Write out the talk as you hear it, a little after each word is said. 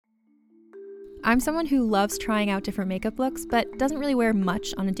I'm someone who loves trying out different makeup looks, but doesn't really wear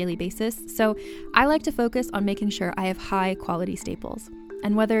much on a daily basis, so I like to focus on making sure I have high quality staples.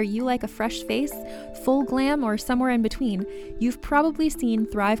 And whether you like a fresh face, full glam, or somewhere in between, you've probably seen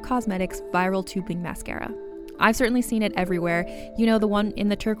Thrive Causemetics Viral Tubing Mascara. I've certainly seen it everywhere. You know, the one in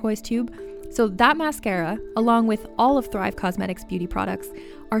the turquoise tube? So that mascara, along with all of Thrive Causemetics beauty products,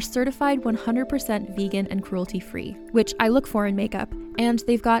 are certified 100% vegan and cruelty-free, which I look for in makeup, and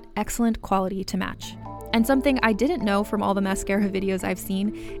they've got excellent quality to match. And something I didn't know from all the mascara videos I've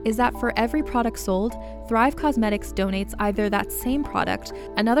seen is that for every product sold, Thrive Causemetics donates either that same product,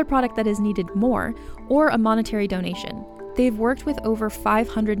 another product that is needed more, or a monetary donation. They've worked with over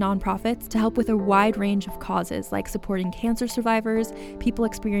 500 nonprofits to help with a wide range of causes like supporting cancer survivors, people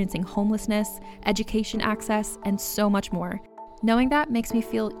experiencing homelessness, education access, and so much more. Knowing that makes me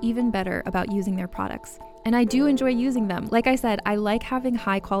feel even better about using their products. And I do enjoy using them. Like I said, I like having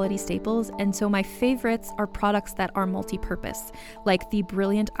high quality staples, and so my favorites are products that are multi-purpose, like the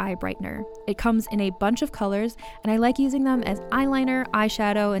Brilliant Eye Brightener. It comes in a bunch of colors, and I like using them as eyeliner,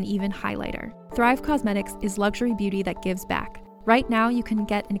 eyeshadow, and even highlighter. Thrive Causemetics is luxury beauty that gives back. Right now, you can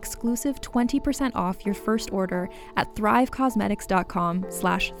get an exclusive 20% off your first order at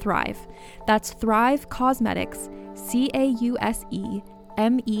thrivecausemetics.com/thrive. That's Thrive Causemetics,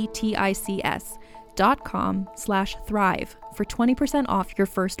 CAUSEMETICS.com/thrive for 20% off your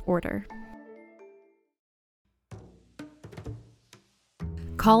first order.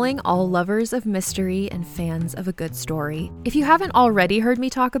 Calling all lovers of mystery and fans of a good story. If you haven't already heard me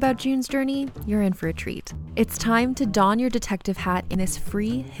talk about June's Journey, you're in for a treat. It's time to don your detective hat in this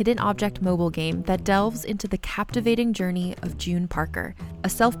free hidden object mobile game that delves into the captivating journey of June Parker, a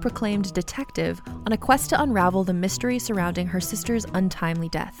self-proclaimed detective on a quest to unravel the mystery surrounding her sister's untimely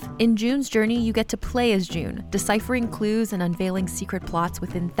death. In June's Journey, you get to play as June, deciphering clues and unveiling secret plots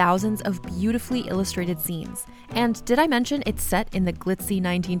within thousands of beautifully illustrated scenes. And did I mention it's set in the glitzy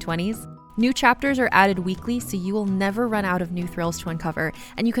 1920s? New chapters are added weekly, so you will never run out of new thrills to uncover,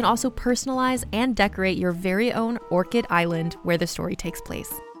 and you can also personalize and decorate your very own Orchid Island where the story takes place.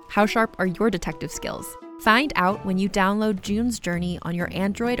 How sharp are your detective skills? Find out when you download June's Journey on your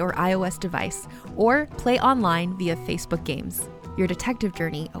Android or iOS device, or play online via Facebook Games. Your detective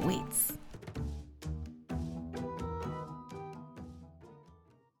journey awaits.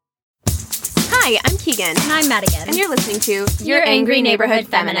 Hi, I'm Keegan. And I'm Madigan. And you're listening to Your Angry Neighborhood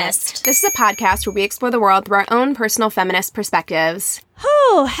Feminist. This is a podcast where we explore the world through our own personal feminist perspectives.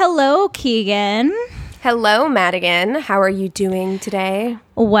 Oh, hello, Keegan. Hello, Madigan. How are you doing today?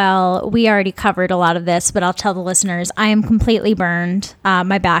 Well, we already covered a lot of this, but I'll tell the listeners, I am completely burned.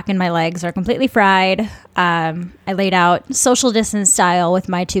 My back and my legs are completely fried. I laid out social distance style with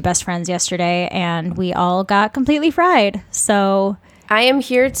my two best friends yesterday, and we all got completely fried. So I am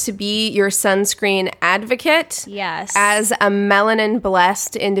here to be your sunscreen advocate. Yes. As a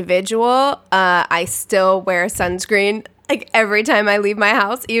melanin-blessed individual, I still wear sunscreen like every time I leave my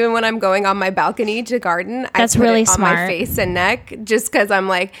house, even when I'm going on my balcony to garden. That's I put really it on smart. my face and neck just because I'm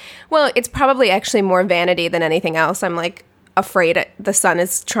like, well, it's probably actually more vanity than anything else. I'm like afraid the sun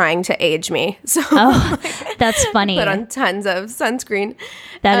is trying to age me. So that's funny. Put on tons of sunscreen.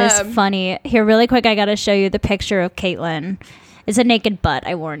 That is funny. Here, really quick, I got to show you the picture of Caitlin. It's a naked butt,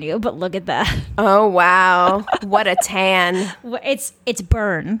 I warn you, but look at that. Oh, wow. What a tan. It's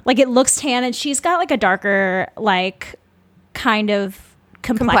burn. Like, it looks tan, and she's got, like, a darker, like, kind of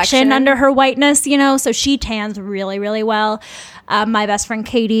complexion under her whiteness, you know? So she tans really, really well. My best friend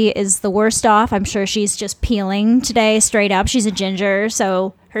Katie is the worst off. I'm sure she's just peeling today straight up. She's a ginger,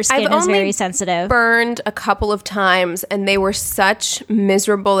 so her skin is very sensitive. Burned a couple of times, and they were such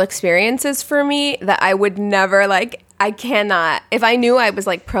miserable experiences for me that I would never, like, I cannot. If I knew I was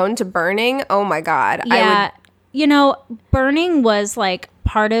like prone to burning, oh my God. Yeah. You know, burning was like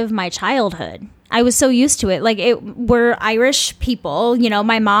part of my childhood. I was so used to it. Like, we're Irish people. You know,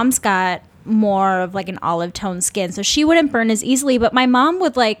 my mom's got more of like an olive tone skin, so she wouldn't burn as easily. But my mom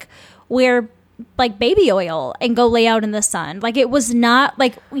would like wear like baby oil and go lay out in the sun. Like, it was not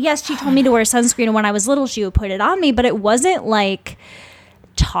like, yes, she told me to wear sunscreen, and when I was little, she would put it on me, but it wasn't like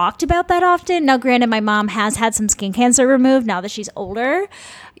talked about that often. Now, granted, my mom has had some skin cancer removed now that she's older.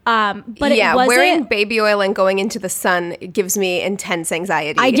 But yeah, it wasn't, wearing baby oil and going into the sun gives me intense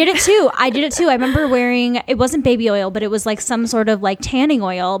anxiety. I did it too. I remember wearing, it wasn't baby oil, but it was like some sort of like tanning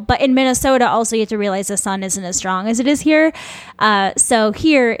oil. But in Minnesota, also, you have to realize the sun isn't as strong as it is here. So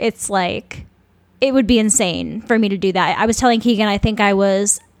here, it's like, it would be insane for me to do that. I was telling Keegan, I think I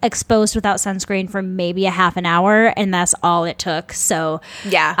was exposed without sunscreen for maybe a half an hour, and that's all it took. So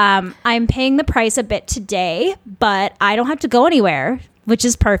yeah, I'm paying the price a bit today, but I don't have to go anywhere which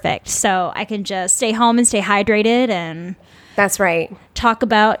is perfect. So I can just stay home and stay hydrated and That's right. talk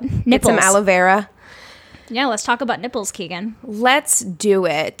about Get nipples. some aloe vera. Yeah, let's talk about nipples, Keegan. Let's do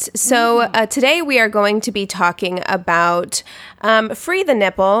it. So today we are going to be talking about Free the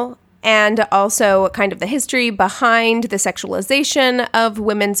Nipple, and also kind of the history behind the sexualization of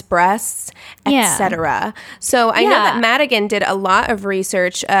women's breasts, Yeah. etc. So I know Yeah. that Madigan did a lot of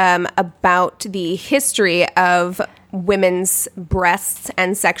research about the history of women's breasts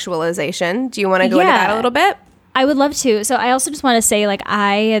and sexualization. Do you want to go into that a little bit? I would love to. So I also just want to say, like,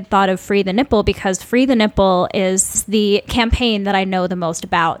 I had thought of Free the Nipple because Free the Nipple is the campaign that I know the most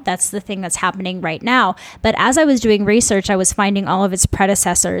about. That's the thing that's happening right now. But as I was doing research, I was finding all of its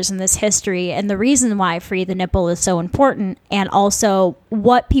predecessors in this history and the reason why Free the Nipple is so important, and also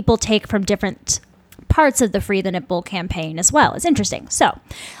what people take from different parts of the Free the Nipple campaign as well. It's interesting. So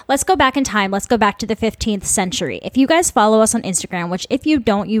let's go back in time. Let's go back to the 15th century. If you guys follow us on Instagram, which if you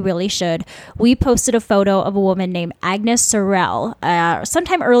don't, you really should, we posted a photo of a woman named Agnes Sorel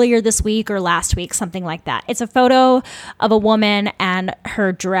sometime earlier this week or last week, something like that. It's a photo of a woman and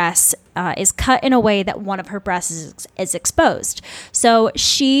her dress is cut in a way that one of her breasts is exposed. So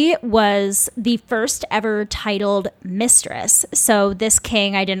she was the first ever titled mistress. So this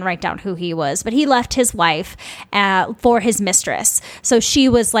king, I didn't write down who he was, but he left his wife for his mistress. So she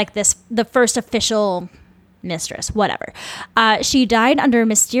was like the first official mistress, whatever. She died under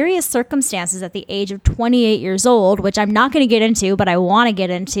mysterious circumstances at the age of 28 years old, which I'm not going to get into, but I want to get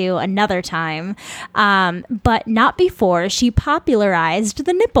into another time. But not before she popularized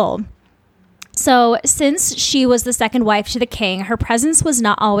the nipple. So since she was the second wife to the king, her presence was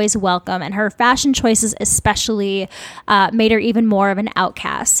not always welcome, and her fashion choices especially made her even more of an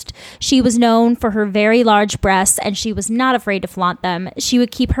outcast. She was known for her very large breasts, and she was not afraid to flaunt them. She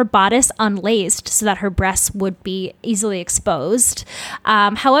would keep her bodice unlaced so that her breasts would be easily exposed.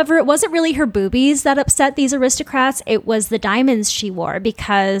 However, it wasn't really her boobies that upset these aristocrats. It was the diamonds she wore,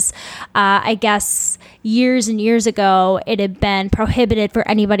 because I guess years and years ago, it had been prohibited for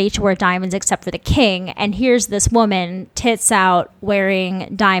anybody to wear diamonds except for the king. And here's this woman, tits out,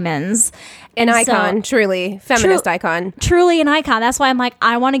 wearing diamonds. An icon, truly. Feminist icon. Truly an icon. That's why I'm like,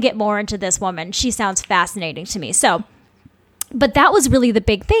 I want to get more into this woman. She sounds fascinating to me. So, but that was really the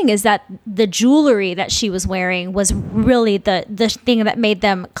big thing, is that the jewelry that she was wearing was really the thing that made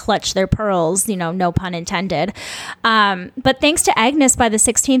them clutch their pearls, no pun intended. But thanks to Agnes, by the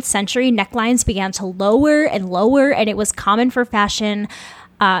 16th century, necklines began to lower and lower, and it was common for fashion.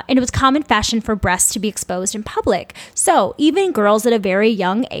 And it was common fashion for breasts to be exposed in public. So even girls at a very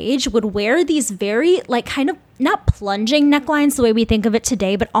young age would wear these very, like, kind of not plunging necklines the way we think of it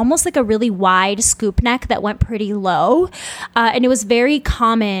today, but almost like a really wide scoop neck that went pretty low. And it was very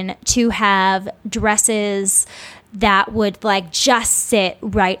common to have dresses that would like just sit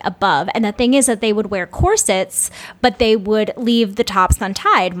right above. And the thing is that they would wear corsets, but they would leave the tops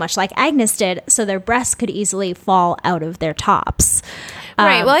untied, much like Agnes did, so their breasts could easily fall out of their tops.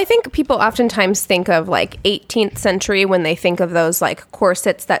 Right. Well, I think people oftentimes think of like 18th century when they think of those like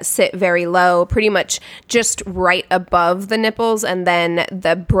corsets that sit very low, pretty much just right above the nipples, and then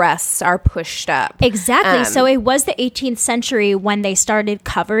the breasts are pushed up. Exactly. So it was the 18th century when they started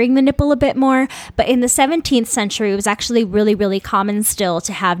covering the nipple a bit more. But in the 17th century, it was actually really, really common still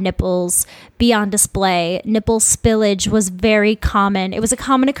to have nipples be on display. Nipple spillage was very common. It was a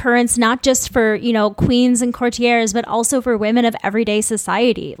common occurrence, not just for, queens and courtiers, but also for women of everyday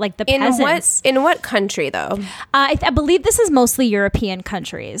society, like the peasants. In what country, though? I believe this is mostly European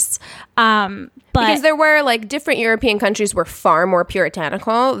countries. Because there were like different European countries were far more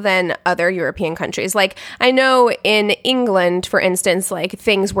puritanical than other European countries. Like I know in England, for instance, like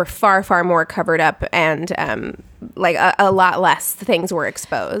things were far, far more covered up, and like a lot less things were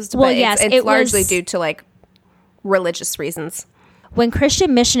exposed. Well, but yes, it's largely due to like religious reasons. When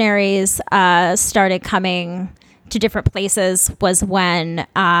Christian missionaries started coming to different places was when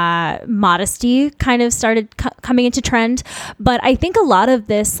modesty kind of started coming into trend. But I think a lot of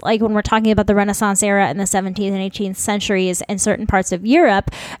this, like when we're talking about the Renaissance era in the 17th and 18th centuries in certain parts of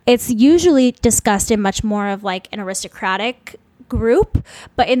Europe, it's usually discussed in much more of like an aristocratic group.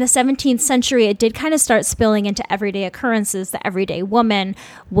 But in the 17th century, it did kind of start spilling into everyday occurrences. The everyday woman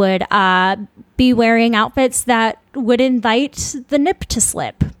would be wearing outfits that would invite the nip to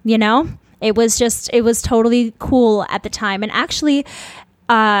slip, It was totally cool at the time. And actually,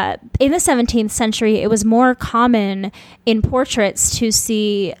 in the 17th century, it was more common in portraits to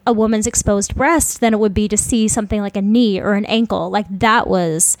see a woman's exposed breast than it would be to see something like a knee or an ankle. Like that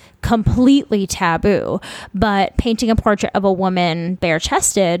was completely taboo. But painting a portrait of a woman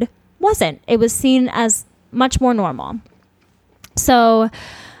bare-chested wasn't. It was seen as much more normal. So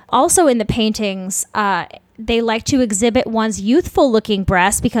also in the paintings, they like to exhibit one's youthful looking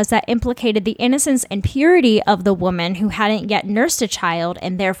breasts because that implicated the innocence and purity of the woman who hadn't yet nursed a child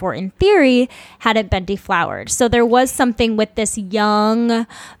and therefore in theory hadn't been deflowered. So there was something with this young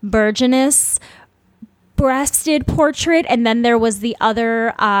virginess breasted portrait, and then there was the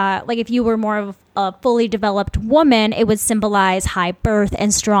other like if you were more of a fully developed woman, it would symbolize high birth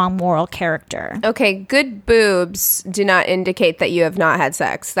and strong moral character. Okay, good boobs do not indicate that you have not had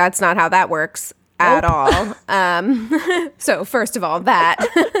sex. That's not how that works at all. So first of all, that.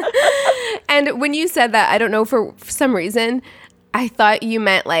 And when you said that, I don't know, for some reason, I thought you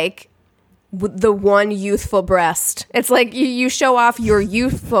meant like the one youthful breast. It's like you show off your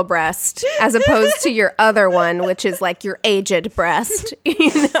youthful breast as opposed to your other one, which is like your aged breast.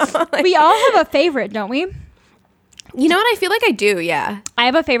 You know, like, we all have a favorite, don't we? You know what? I feel like I do, yeah. I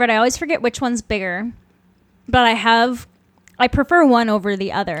have a favorite. I always forget which one's bigger, but I prefer one over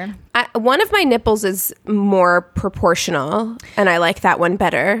the other. One of my nipples is more proportional, and I like that one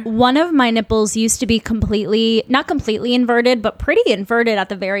better. One of my nipples used to be not completely inverted, but pretty inverted at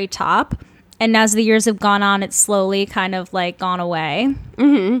the very top. And as the years have gone on, it's slowly kind of like gone away.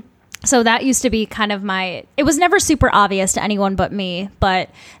 Mm-hmm. So that used to be kind of it was never super obvious to anyone but me,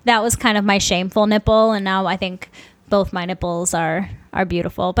 but that was kind of my shameful nipple. And now I think both my nipples are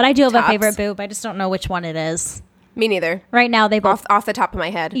beautiful. But I do have a favorite boob. I just don't know which one it is. Me neither. Right now, they both... Off the top of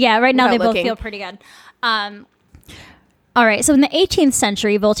my head. Yeah, right now they both feel pretty good. All right, so in the 18th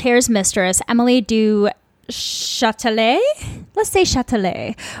century, Voltaire's mistress, Emily du Châtelet, let's say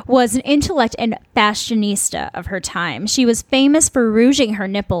Châtelet, was an intellect and fashionista of her time. She was famous for rouging her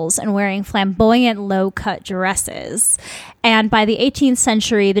nipples and wearing flamboyant low-cut dresses. And by the 18th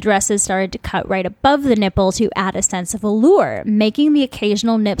century, the dresses started to cut right above the nipple to add a sense of allure, making the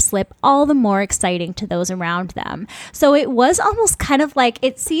occasional nip slip all the more exciting to those around them. So it was almost kind of like,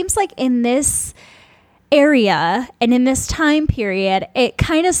 it seems like in this area and in this time period, it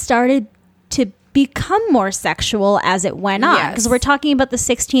kind of started to become more sexual as it went on. Because we're talking about the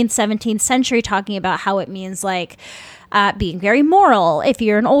 16th, 17th century, talking about how it means like being very moral if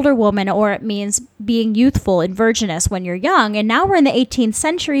you're an older woman, or it means being youthful and virginous when you're young. And now we're in the 18th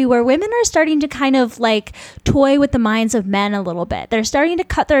century where women are starting to kind of like toy with the minds of men a little bit. They're starting to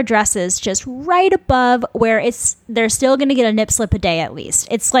cut their dresses just right above where they're still going to get a nip slip a day at least.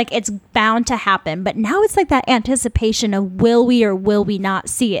 It's like it's bound to happen. But now it's like that anticipation of will we or will we not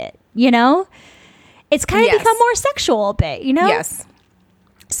see it, you know? It's kind of become more sexual a bit, you know? Yes.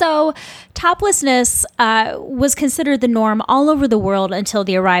 So toplessness was considered the norm all over the world until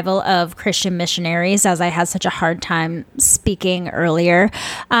the arrival of Christian missionaries, as I had such a hard time speaking earlier.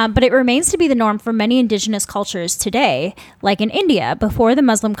 But it remains to be the norm for many indigenous cultures today. Like in India, before the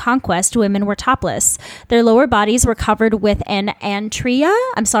Muslim conquest, women were topless. Their lower bodies were covered with an antriya.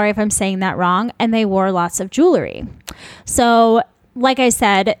 I'm sorry if I'm saying that wrong. And they wore lots of jewelry. So like I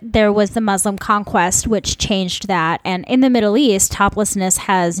said, there was the Muslim conquest, which changed that. And in the Middle East, toplessness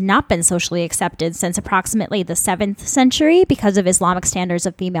has not been socially accepted since approximately the 7th century because of Islamic standards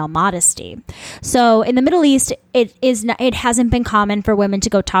of female modesty. So in the Middle East, it hasn't been common for women to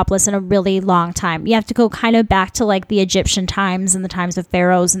go topless in a really long time. You have to go kind of back to like the Egyptian times and the times of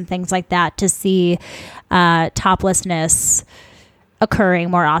pharaohs and things like that to see toplessness occurring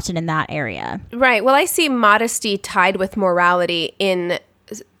more often in that area. Right. Well, I see modesty tied with morality in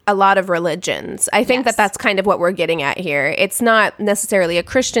a lot of religions. I think that that's kind of what we're getting at here. It's not necessarily a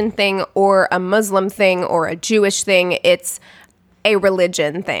Christian thing or a Muslim thing or a Jewish thing. It's a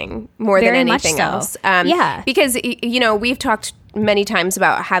religion thing more than anything else. Yeah. Because, you know, we've talked many times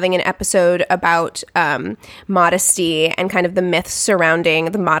about having an episode about modesty and kind of the myths surrounding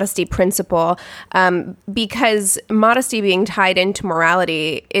the modesty principle, because modesty being tied into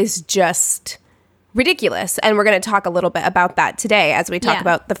morality is just ridiculous. And we're going to talk a little bit about that today as we talk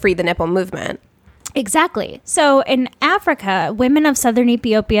about the Free the Nipple movement. Exactly. So in Africa, women of southern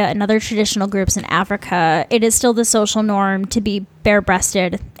Ethiopia and other traditional groups in Africa, it is still the social norm to be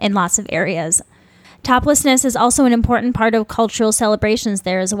bare-breasted in lots of areas. Toplessness is also an important part of cultural celebrations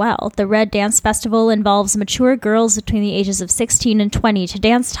there as well. The Red Dance Festival involves mature girls between the ages of 16 and 20 to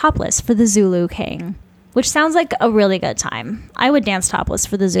dance topless for the Zulu King, which sounds like a really good time. I would dance topless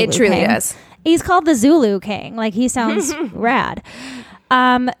for the Zulu King. It truly is. He's called the Zulu King. Like, he sounds rad.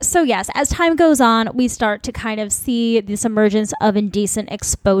 So yes, as time goes on, we start to kind of see this emergence of indecent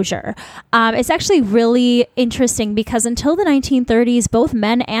exposure. It's actually really interesting because until the 1930s, both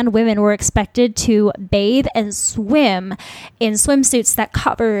men and women were expected to bathe and swim in swimsuits that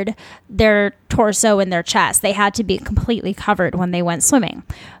covered their torso and their chest. They had to be completely covered when they went swimming.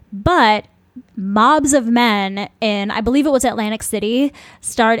 But mobs of men in, I believe it was Atlantic City,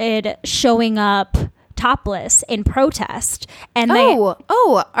 started showing up topless in protest. And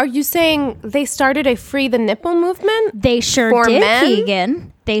are you saying they started a Free the Nipple movement? They sure for did, men?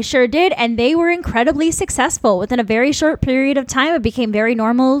 Keegan. They sure did. And they were incredibly successful. Within a very short period of time, it became very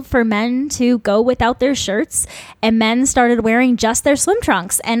normal for men to go without their shirts, and men started wearing just their swim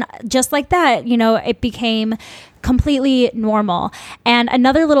trunks. And just like that, it became completely normal. And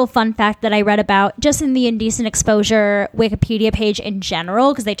another little fun fact that I read about just in the Indecent Exposure Wikipedia page in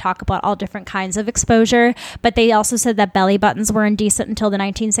general, because they talk about all different kinds of exposure, but they also said that belly buttons were indecent until the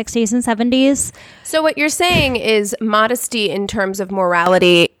 1960s and 70s. So what you're saying is modesty in terms of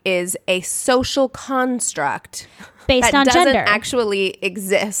morality is a social construct based on doesn't gender. Actually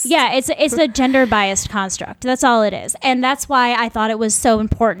exist. Yeah, it's a gender biased construct. That's all it is. And that's why I thought it was so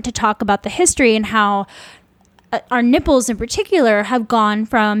important to talk about the history and how our nipples in particular have gone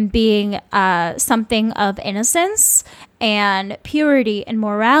from being something of innocence and purity and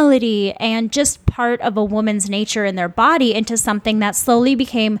morality and just part of a woman's nature in their body into something that slowly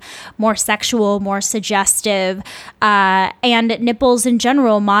became more sexual, more suggestive, and nipples in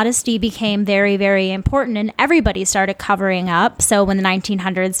general, modesty became very, very important, and everybody started covering up. So when the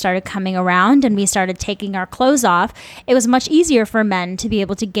 1900s started coming around and we started taking our clothes off, it was much easier for men to be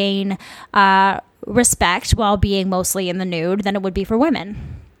able to gain respect while being mostly in the nude than it would be for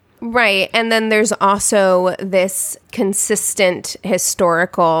women. Right. And then there's also this consistent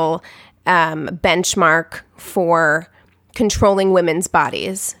historical benchmark for controlling women's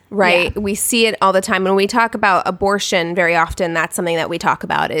bodies, right? Yeah. We see it all the time. When we talk about abortion, very often that's something that we talk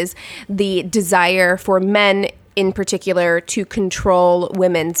about is the desire for men in particular to control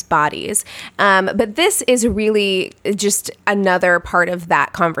women's bodies. But this is really just another part of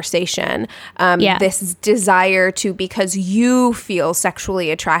that conversation. This desire to, because you feel sexually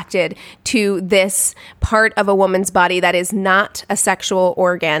attracted to this part of a woman's body that is not a sexual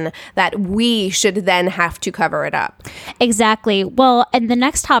organ, that we should then have to cover it up. Exactly. Well, and the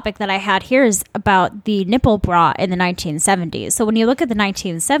next topic that I had here is about the nipple bra in the 1970s. So when you look at the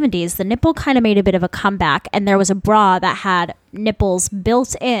 1970s, the nipple kind of made a bit of a comeback, and there was a bra that had nipples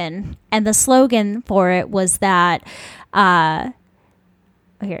built in, and the slogan for it was that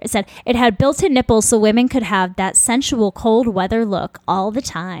here it said it had built-in nipples so women could have that sensual cold weather look all the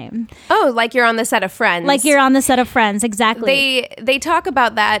time. Oh, like you're on the set of Friends. Like you're on the set of Friends, exactly. They talk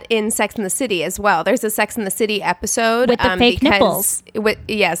about that in Sex and the City as well. There's a Sex and the City episode with the fake nipples.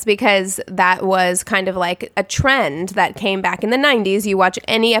 Yes, because that was kind of like a trend that came back in the 90s. You watch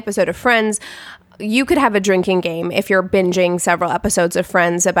any episode of Friends, you could have a drinking game if you're binging several episodes of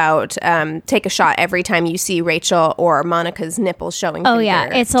Friends about take a shot every time you see Rachel or Monica's nipples showing. Oh yeah,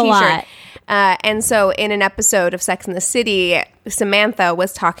 it's a lot. And so in an episode of Sex and the City, Samantha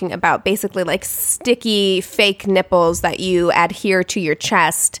was talking about basically like sticky fake nipples that you adhere to your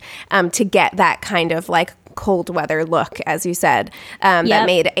chest to get that kind of like cold weather look, as you said, that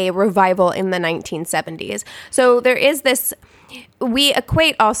made a revival in the 1970s. So there is this. We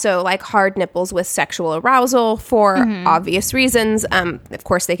equate also like hard nipples with sexual arousal for obvious reasons. Of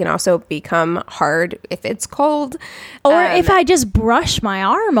course, they can also become hard if it's cold. Or if I just brush my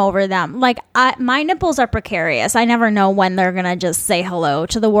arm over them. Like my nipples are precarious. I never know when they're going to just say hello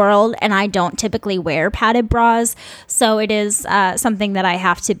to the world. And I don't typically wear padded bras. So it is something that I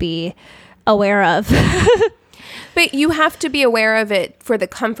have to be aware of. But you have to be aware of it for the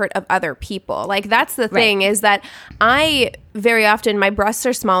comfort of other people. Like, that's the thing, is that very often, my breasts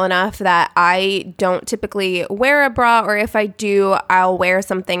are small enough that I don't typically wear a bra, or if I do, I'll wear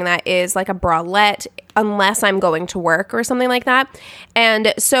something that is like a bralette unless I'm going to work or something like that.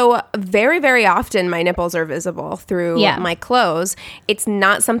 And so very, very often my nipples are visible through my clothes. It's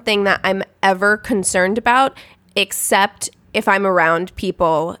not something that I'm ever concerned about, except if I'm around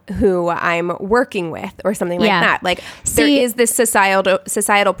people who I'm working with or something like that. Like, there is this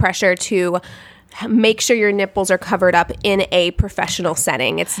societal pressure to make sure your nipples are covered up in a professional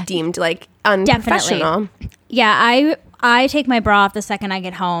setting. It's deemed like unprofessional. Definitely. Yeah, I take my bra off the second I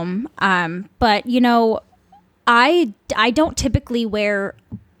get home. But I don't typically wear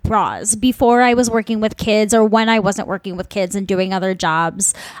bras. Before I was working with kids, or when I wasn't working with kids and doing other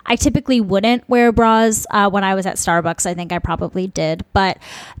jobs, I typically wouldn't wear bras. When I was at Starbucks, I think I probably did. But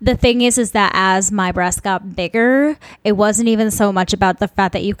the thing is that as my breasts got bigger, it wasn't even so much about the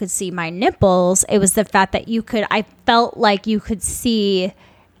fact that you could see my nipples. It was the fact that I felt like you could see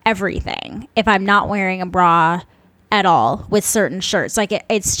everything. If I'm not wearing a bra, at all with certain shirts. Like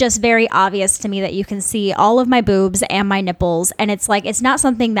it's just very obvious to me that you can see all of my boobs and my nipples, and it's like it's not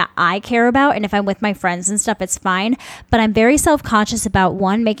something that I care about, and if I'm with my friends and stuff it's fine, but I'm very self-conscious about,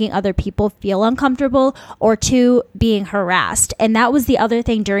 one, making other people feel uncomfortable, or two, being harassed. And that was the other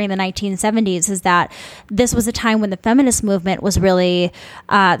thing during the 1970s, is that this was a time when the feminist movement was really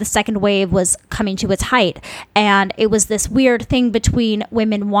the second wave was coming to its height, and it was this weird thing between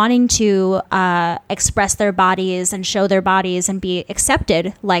women wanting to express their bodies and show their bodies and be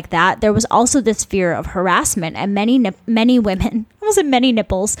accepted like that. There was also this fear of harassment, and many women, I wasn't many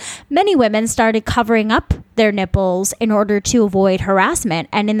nipples, many women started covering up their nipples in order to avoid harassment.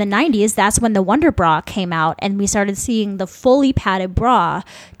 And in the 90s, that's when the Wonder Bra came out, and we started seeing the fully padded bra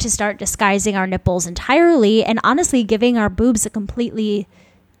to start disguising our nipples entirely, and honestly giving our boobs a completely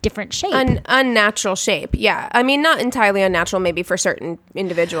different shape. Unnatural shape. Yeah. I mean, not entirely unnatural, maybe for certain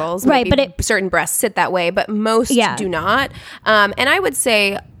individuals. Right. Maybe but certain breasts sit that way, but most do not. And I would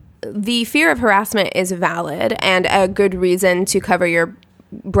say the fear of harassment is valid and a good reason to cover your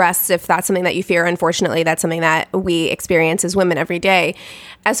breasts if that's something that you fear. Unfortunately, that's something that we experience as women every day.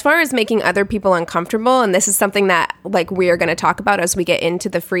 As far as making other people uncomfortable, and this is something that like we are going to talk about as we get into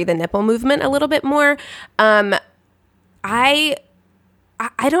the Free the Nipple movement a little bit more, I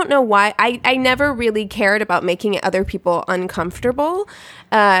don't know why. I never really cared about making other people uncomfortable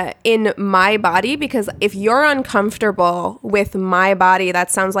in my body, because if you're uncomfortable with my body, that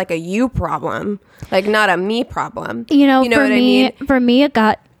sounds like a you problem, like not a me problem. You know what I mean? For me, it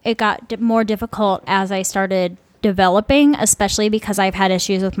got more difficult as I started developing, especially because I've had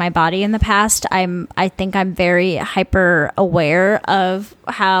issues with my body in the past. I think I'm very hyper aware of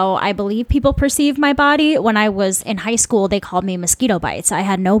how I believe people perceive my body. When I was in high school, they called me mosquito bites. I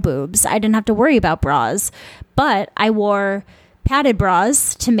had no boobs. I didn't have to worry about bras, but I wore padded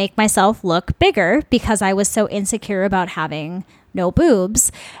bras to make myself look bigger because I was so insecure about having no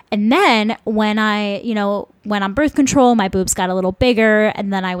boobs. And then when I, went on birth control, my boobs got a little bigger,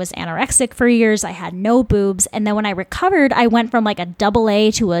 and then I was anorexic for years. I had no boobs. And then when I recovered, I went from like a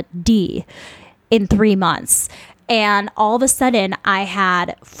AA to a D in 3 months. And all of a sudden I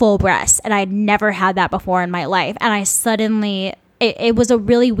had full breasts, and I'd never had that before in my life. And I suddenly, it was a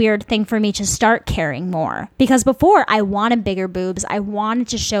really weird thing for me to start caring more, because before I wanted bigger boobs. I wanted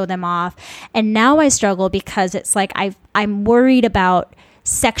to show them off. And now I struggle because it's like I'm worried about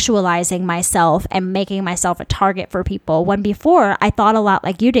sexualizing myself and making myself a target for people, when before I thought a lot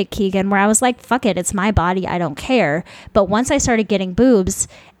like you did, Keegan, where I was like, fuck it, it's my body, I don't care. But once I started getting boobs,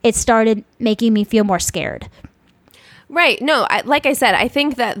 it started making me feel more scared. Right. No, like I said, I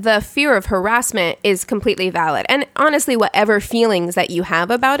think that the fear of harassment is completely valid. And honestly, whatever feelings that you have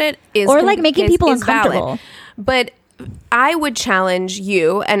about it is... Or like making people uncomfortable. Valid. But I would challenge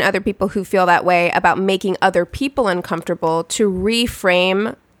you and other people who feel that way about making other people uncomfortable to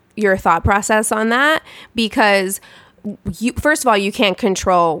reframe your thought process on that, because... first of all, you can't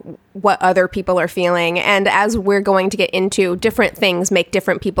control what other people are feeling. And as we're going to get into, different things make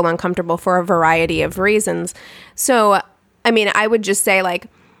different people uncomfortable for a variety of reasons. So, I mean, I would just say, like,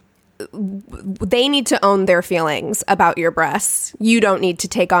 they need to own their feelings about your breasts. You don't need to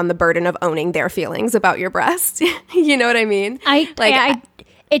take on the burden of owning their feelings about your breasts. You know what I mean?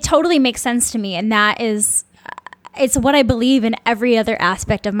 It totally makes sense to me. And that is... it's what I believe in every other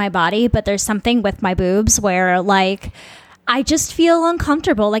aspect of my body, but there's something with my boobs where, like, I just feel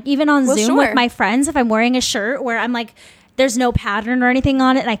uncomfortable. Like, even on Zoom with my friends, if I'm wearing a shirt where I'm like, there's no pattern or anything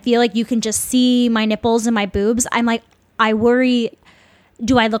on it, and I feel like you can just see my nipples and my boobs, I'm like, I worry,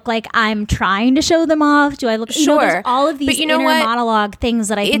 do I look like I'm trying to show them off? Do I look... there's all of these inner monologue things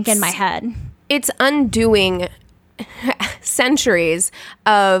that I think in my head. It's undoing centuries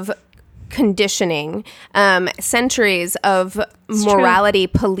of conditioning, centuries of morality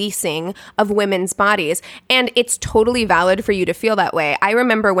policing of women's bodies. And it's totally valid for you to feel that way. I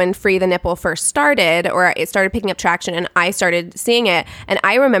remember when Free the Nipple first started, or it started picking up traction and I started seeing it, and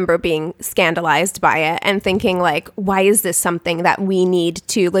I remember being scandalized by it and thinking, like, why is this something that we need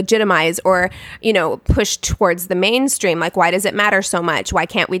to legitimize or, push towards the mainstream? Like, why does it matter so much? Why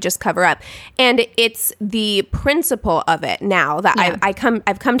can't we just cover up? And it's the principle of it now that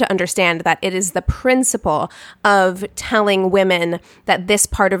I've come to understand that it is the principle of telling women that this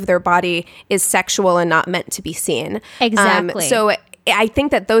part of their body is sexual and not meant to be seen. Exactly. So I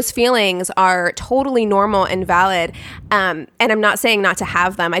think that those feelings are totally normal and valid. And I'm not saying not to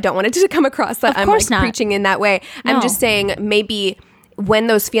have them. I don't want it to come across that I'm like preaching in that way. No. I'm just saying maybe when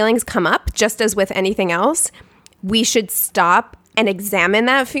those feelings come up, just as with anything else, we should stop and examine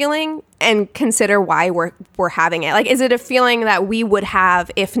that feeling and consider why we're having it. Like, is it a feeling that we would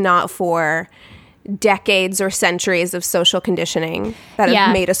have if not for decades or centuries of social conditioning that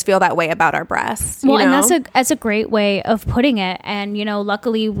have made us feel that way about our breasts. Well, and that's a great way of putting it. And,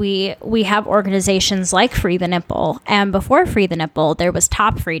 luckily we have organizations like Free the Nipple. And before Free the Nipple, there was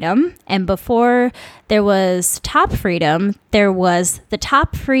Top Freedom. And before there was Top Freedom, there was the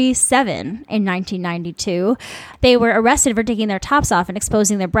Top Free 7 in 1992. They were arrested for taking their tops off and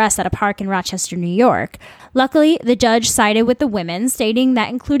exposing their breasts at a park in Rochester, New York. Luckily, the judge sided with the women, stating that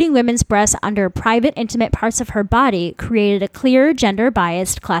including women's breasts under private, intimate parts of her body created a clear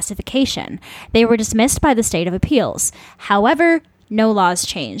gender-biased classification. They were dismissed by the State of Appeals. However, no laws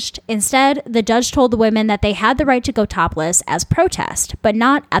changed. Instead, the judge told the women that they had the right to go topless as protest, but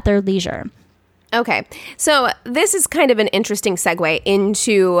not at their leisure. Okay, so this is kind of an interesting segue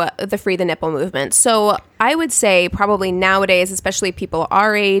into the Free the Nipple movement. So I would say probably nowadays, especially people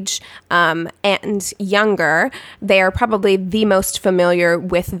our age and younger, they are probably the most familiar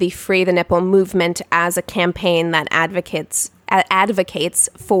with the Free the Nipple movement as a campaign that advocates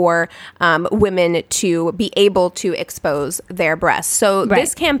for women to be able to expose their breasts. So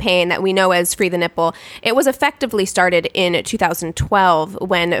this campaign that we know as Free the Nipple, it was effectively started in 2012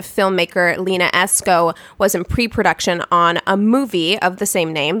 when filmmaker Lena Esco was in pre-production on a movie of the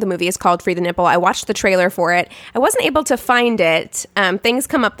same name. The movie is called Free the Nipple. I watched the trailer for it. I wasn't able to find it. Things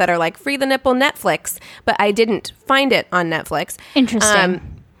come up that are like Free the Nipple Netflix, but I didn't find it on Netflix.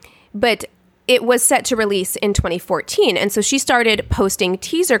 Interesting. But it was set to release in 2014. And so she started posting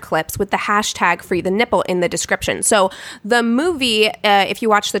teaser clips with the hashtag Free the Nipple in the description. So the movie, if you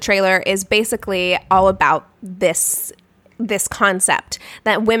watch the trailer, is basically all about this concept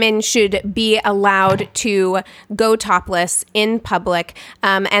that women should be allowed to go topless in public,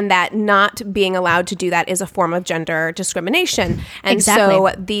 and that not being allowed to do that is a form of gender discrimination. And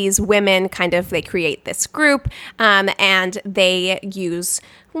so these women they create this group, and they use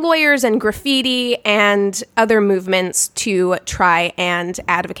lawyers and graffiti and other movements to try and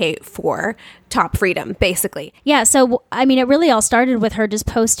advocate for top freedom, basically. Yeah, so, I mean, it really all started with her just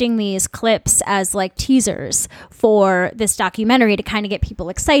posting these clips as like teasers for this documentary to kind of get people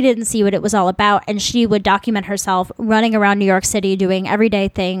excited and see what it was all about. And she would document herself running around New York City doing everyday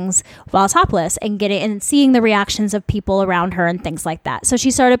things while topless and seeing the reactions of people around her and things like that. So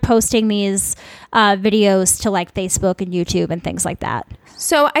she started posting these videos to like Facebook and YouTube and things like that.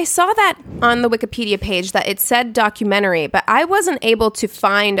 So I saw that on the Wikipedia page that it said documentary, but I wasn't able to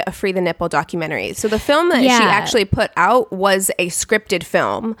find a Free the Nipple documentary. So the film that she actually put out was a scripted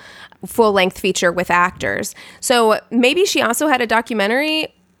film, full-length feature with actors. So maybe she also had a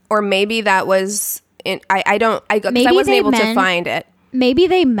documentary, or maybe that was I wasn't able to find it. Maybe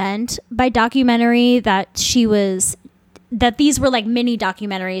they meant by documentary that these were like mini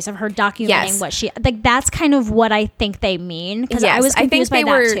documentaries of her documenting what she like. That's kind of what I think they mean, because I was confused by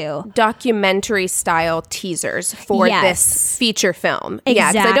that too. Documentary style teasers for this feature film. Exactly.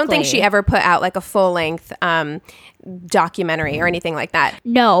 Yeah, because I don't think she ever put out like a full length documentary or anything like that.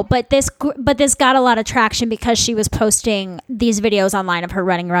 No, but this got a lot of traction because she was posting these videos online of her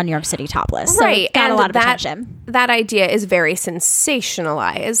running around New York City topless. So right, it got a lot of attention. That idea is very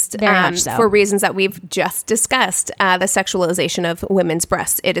sensationalized, very much so, for reasons that we've just discussed. The sexualization of women's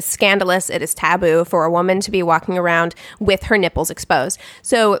breasts. It is scandalous. It is taboo for a woman to be walking around with her nipples exposed.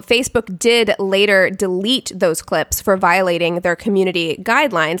 So Facebook did later delete those clips for violating their community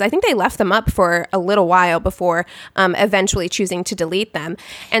guidelines. I think they left them up for a little while before eventually choosing to delete them.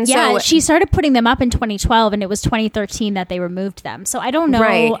 And so she started putting them up in 2012, and it was 2013 that they removed them. So I don't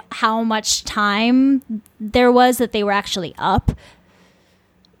know how much time there was that they were actually up.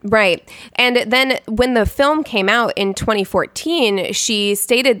 Right. And then when the film came out in 2014, she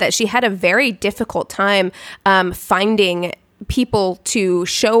stated that she had a very difficult time finding people to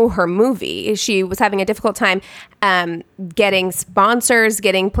show her movie. She was having a difficult time getting sponsors,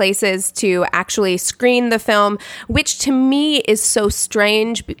 getting places to actually screen the film, which to me is so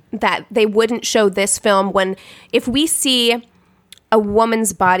strange that they wouldn't show this film when, if we see a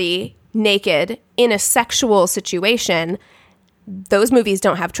woman's body naked in a sexual situation, those movies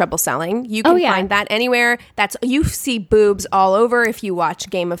don't have trouble selling. You can find that anywhere. You see boobs all over if you watch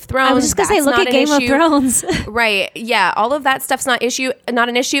Game of Thrones. I was just going to say, look at Game of Thrones. Right. Yeah. All of that stuff's not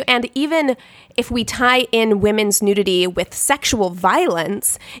an issue. And even if we tie in women's nudity with sexual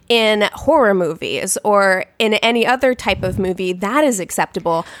violence in horror movies or in any other type of movie, that is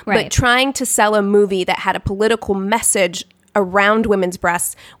acceptable. Right. But trying to sell a movie that had a political message around women's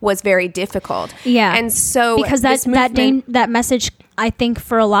breasts was very difficult. Yeah. And so because that message I think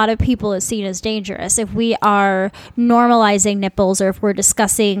for a lot of people is seen as dangerous. If we are normalizing nipples or if we're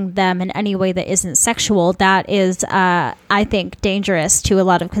discussing them in any way that isn't sexual, that is, I think, dangerous to a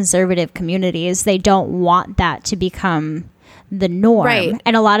lot of conservative communities. They don't want that to become the norm. Right.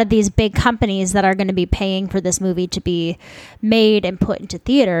 And a lot of these big companies that are going to be paying for this movie to be made and put into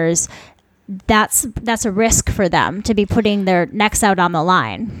theaters, that's a risk for them to be putting their necks out on the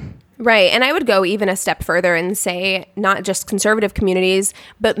line. Right. And I would go even a step further and say not just conservative communities,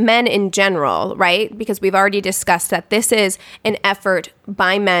 but men in general, right? Because we've already discussed that this is an effort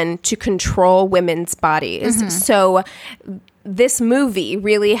by men to control women's bodies. Mm-hmm. So this movie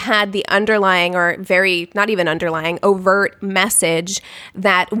really had the underlying, or very, not even underlying, overt message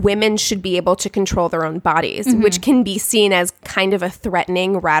that women should be able to control their own bodies, mm-hmm. which can be seen as kind of a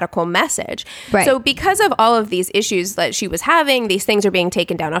threatening, radical message. Right. So because of all of these issues that she was having, these things are being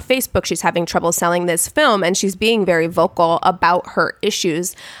taken down off Facebook. She's having trouble selling this film, and she's being very vocal about her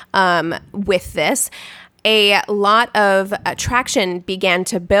issues with this. A lot of traction began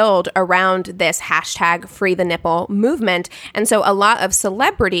to build around this hashtag Free the Nipple movement. And so a lot of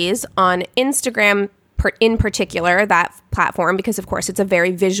celebrities on Instagram in particular, that platform, because of course it's a very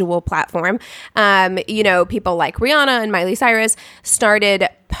visual platform, people like Rihanna and Miley Cyrus started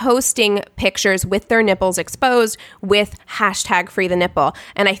posting pictures with their nipples exposed with hashtag Free the Nipple.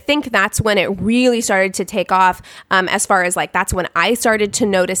 And I think that's when it really started to take off, as far as like, that's when I started to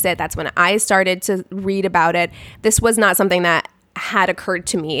notice it. That's when I started to read about it. This was not something that had occurred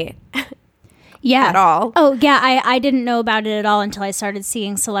to me at all. Oh, yeah. I didn't know about it at all until I started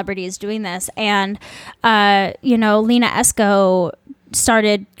seeing celebrities doing this. And, Lena Esco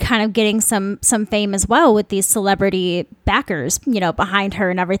started kind of getting some fame as well with these celebrity backers, behind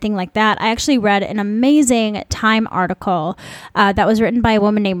her and everything like that. I actually read an amazing Time article that was written by a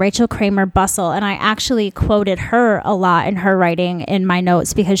woman named Rachel Kramer Bussell, and I actually quoted her a lot in her writing in my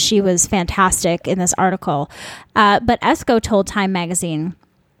notes because she was fantastic in this article. But Esco told Time magazine,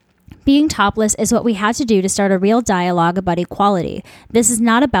 "Being topless is what we had to do to start a real dialogue about equality. This is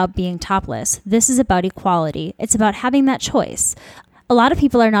not about being topless. This is about equality. It's about having that choice. A lot of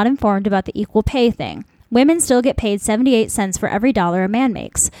people are not informed about the equal pay thing. Women still get paid 78 cents for every dollar a man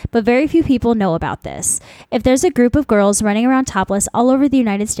makes, but very few people know about this. If there's a group of girls running around topless all over the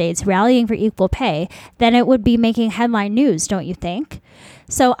United States rallying for equal pay, then it would be making headline news, don't you think?"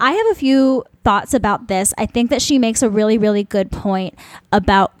 So I have a few thoughts about this. I think that she makes a really, really good point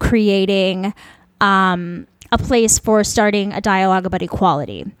about creating a place for starting a dialogue about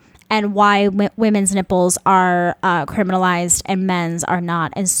equality and why women's nipples are criminalized and men's are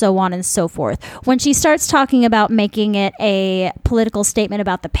not, and so on and so forth. When she starts talking about making it a political statement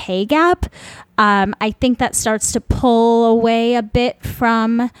about the pay gap, I think that starts to pull away a bit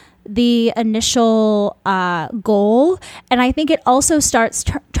from the initial goal. And I think it also starts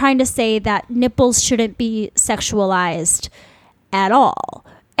trying to say that nipples shouldn't be sexualized at all.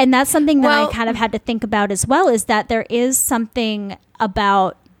 And that's something that I kind of had to think about as well, is that there is something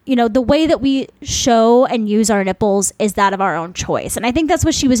about, the way that we show and use our nipples is that of our own choice. And I think that's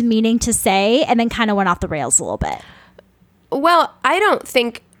what she was meaning to say, and then kind of went off the rails a little bit. Well, I don't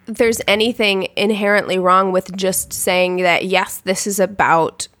think there's anything inherently wrong with just saying that, yes, this is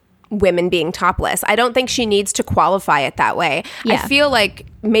about women being topless. I don't think she needs to qualify it that way. Yeah. I feel like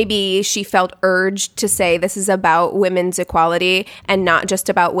maybe she felt urged to say this is about women's equality and not just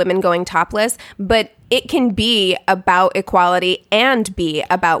about women going topless, but it can be about equality and be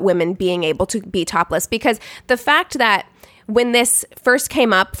about women being able to be topless, because the fact that when this first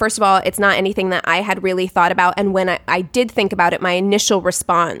came up, first of all, it's not anything that I had really thought about. And when I did think about it, my initial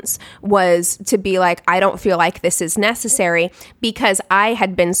response was to be like, I don't feel like this is necessary, because I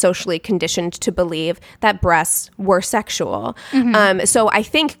had been socially conditioned to believe that breasts were sexual. Mm-hmm. So I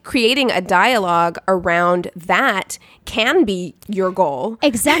think creating a dialogue around that can be your goal.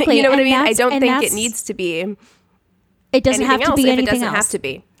 Exactly. You know what I mean? I don't think it needs to be. It doesn't have to be anything else. It doesn't have to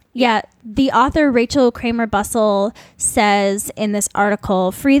be. Yeah, the author Rachel Kramer Bussell says in this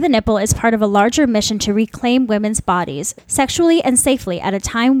article, "Free the Nipple is part of a larger mission to reclaim women's bodies sexually and safely at a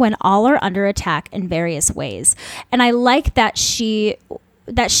time when all are under attack in various ways." And I like that she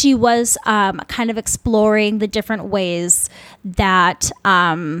was kind of exploring the different ways that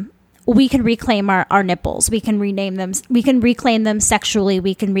we can reclaim our nipples. We can rename them. We can reclaim them sexually.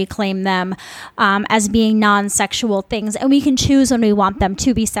 We can reclaim them as being non-sexual things. And we can choose when we want them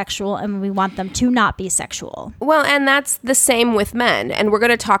to be sexual and when we want them to not be sexual. Well, and that's the same with men. And we're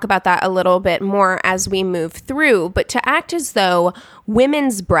going to talk about that a little bit more as we move through. But to act as though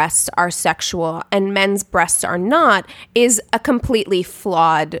women's breasts are sexual and men's breasts are not is a completely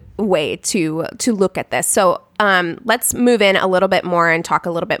flawed way to look at this. So let's move in a little bit more and talk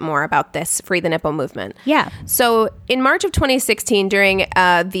a little bit more about this Free the Nipple movement. Yeah. So in March of 2016, during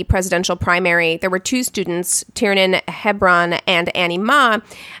the presidential primary, there were two students, Tiernan Hebron and Annie Ma,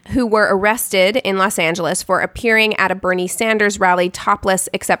 who were arrested in Los Angeles for appearing at a Bernie Sanders rally topless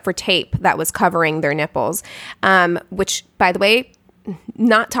except for tape that was covering their nipples, which, by the way,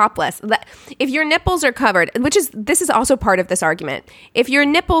 not topless. If your nipples are covered, this is also part of this argument. If your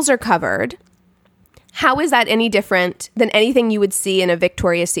nipples are covered, how is that any different than anything you would see in a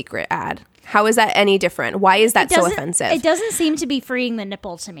Victoria's Secret ad? How is that any different? Why is that so offensive? It doesn't seem to be freeing the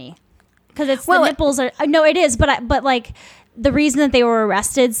nipple to me. Because it's the nipples are... No, it is. But like, the reason that they were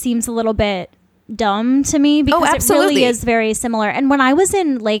arrested seems a little bit dumb to me. Because it really is very similar. And when I was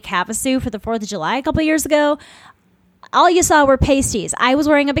in Lake Havasu for the 4th of July a couple years ago, all you saw were pasties. I was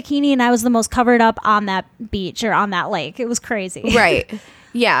wearing a bikini and I was the most covered up on that beach or on that lake. It was crazy. Right.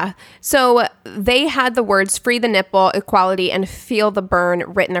 Yeah. So they had the words "free the nipple, equality, and feel the burn"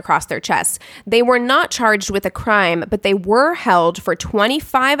 written across their chests. They were not charged with a crime, but they were held for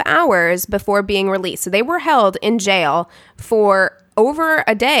 25 hours before being released. So they were held in jail for over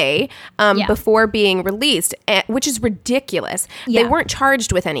a day before being released, which is ridiculous. Yeah. They weren't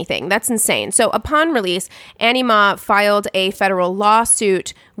charged with anything. That's insane. So upon release, Annie Ma filed a federal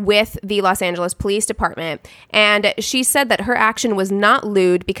lawsuit with the Los Angeles Police Department, and she said that her action was not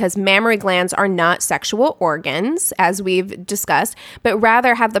lewd because mammary glands are not sexual organs, as we've discussed, but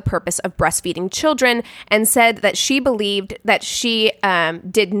rather have the purpose of breastfeeding children, and said that she believed that she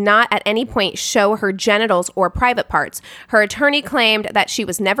did not at any point show her genitals or private parts. Her attorney claimed that she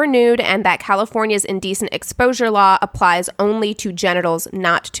was never nude and that California's indecent exposure law applies only to genitals,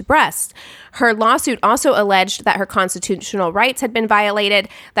 not to breasts. Her lawsuit also alleged that her constitutional rights had been violated,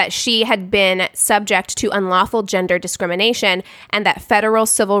 that she had been subject to unlawful gender discrimination, and that federal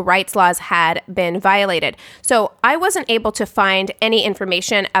civil rights laws had been violated. So I wasn't able to find any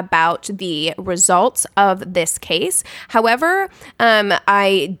information about the results of this case. However,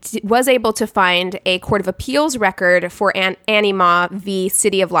 I was able to find a Court of Appeals record for Annie Ma v.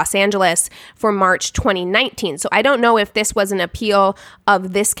 City of Los Angeles for March 2019. So I don't know if this was an appeal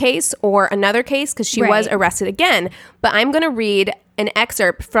of this case or another case, because she was arrested again. But I'm going to read an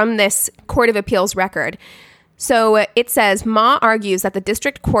excerpt from this Court of Appeals record. So it says, Ma argues that the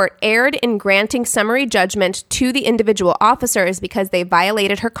district court erred in granting summary judgment to the individual officers because they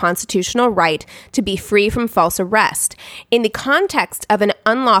violated her constitutional right to be free from false arrest. In the context of an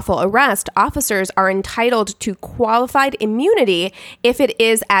unlawful arrest, officers are entitled to qualified immunity if it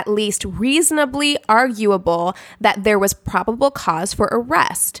is at least reasonably arguable that there was probable cause for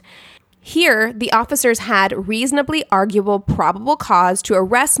arrest. Here, the officers had reasonably arguable probable cause to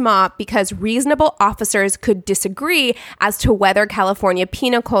arrest Ma because reasonable officers could disagree as to whether California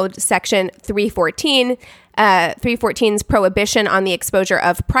Penal Code Section 314's prohibition on the exposure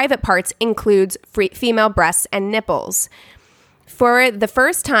of private parts includes female breasts and nipples. For the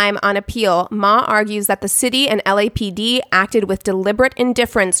first time on appeal, Ma argues that the city and LAPD acted with deliberate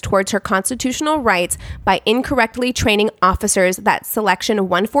indifference towards her constitutional rights by incorrectly training officers that Section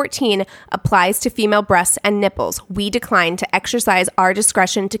 114 applies to female breasts and nipples. We decline to exercise our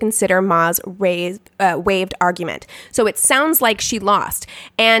discretion to consider Ma's waived argument. So it sounds like she lost.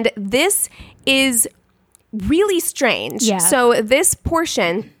 And this is really strange. Yeah. So this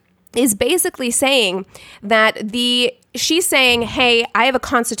portion is basically saying that she's saying, hey, I have a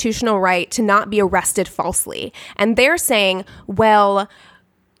constitutional right to not be arrested falsely. And they're saying, well,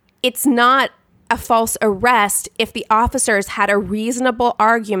 it's not a false arrest if the officers had a reasonable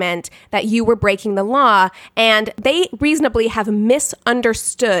argument that you were breaking the law, and they reasonably have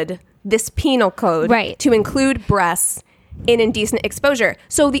misunderstood this penal code to include breasts in indecent exposure.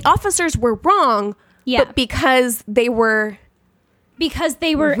 So the officers were wrong, but because they were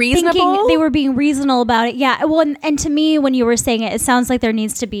reasonable? Thinking they were being reasonable about it. Yeah. Well, and to me, when you were saying it, it sounds like there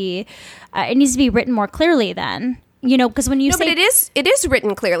needs to be, it needs to be written more clearly then. You know, because when you say... but it is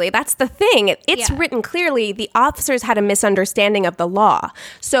written clearly. That's the thing. It's written clearly. The officers had a misunderstanding of the law.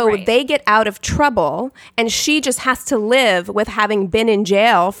 So they get out of trouble, and she just has to live with having been in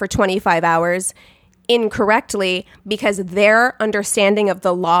jail for 25 hours incorrectly because their understanding of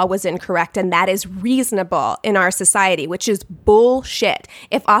the law was incorrect, and that is reasonable in our society, which is bullshit.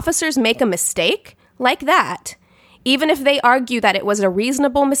 If officers make a mistake like that, even if they argue that it was a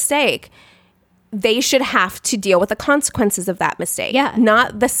reasonable mistake, they should have to deal with the consequences of that mistake. Yeah.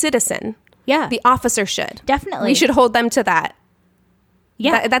 Not the citizen. Yeah. The officer should. Definitely. We should hold them to that.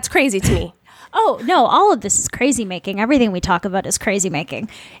 Yeah. That's crazy to me. Oh, no, all of this is crazy making. Everything we talk about is crazy making.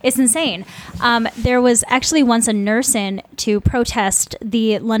 It's insane. There was actually once a nurse in to protest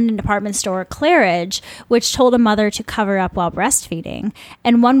the London department store Claridge, which told a mother to cover up while breastfeeding.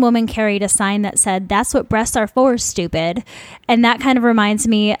 And one woman carried a sign that said, "That's what breasts are for, stupid." And that kind of reminds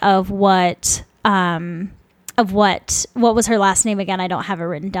me of what was her last name again? I don't have it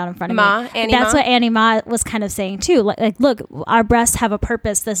written down in front of me. Annie That's Ma. what Annie Ma was kind of saying too. Like, look, our breasts have a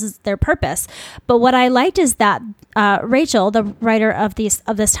purpose. This is their purpose. But what I liked is that Rachel, the writer of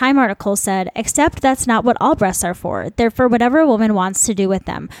this Time article, said, "Except that's not what all breasts are for. They're for whatever a woman wants to do with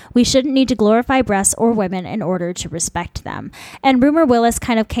them. We shouldn't need to glorify breasts or women in order to respect them." And Rumor Willis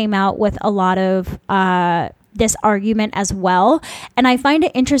kind of came out with a lot of this argument as well, and I find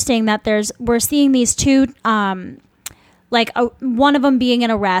it interesting that we're seeing these two one of them being an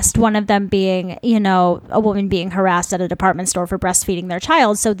arrest, one of them being, a woman being harassed at a department store for breastfeeding their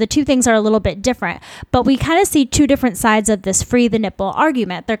child. So the two things are a little bit different, but we kind of see two different sides of this free the nipple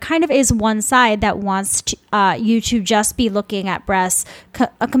argument. There kind of is one side that wants you to just be looking at breasts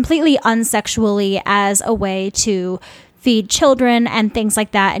completely unsexually as a way to feed children and things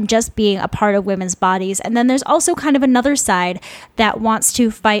like that, and just being a part of women's bodies. And then there's also kind of another side that wants to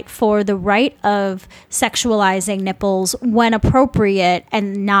fight for the right of sexualizing nipples when appropriate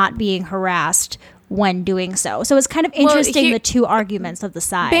and not being harassed when doing so. So it's kind of interesting, the two arguments of the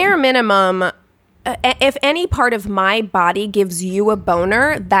side. Bare minimum, if any part of my body gives you a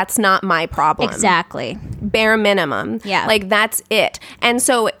boner, that's not my problem. Exactly. Bare minimum. Yeah. Like, that's it. And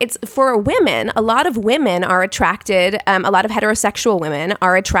so it's for women, a lot of women are attracted, a lot of heterosexual women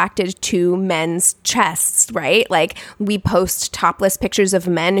are attracted to men's chests, right? Like, we post topless pictures of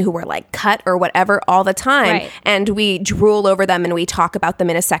men who were like cut or whatever all the time. Right. And we drool over them and we talk about them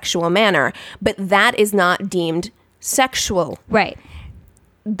in a sexual manner. But that is not deemed sexual. Right.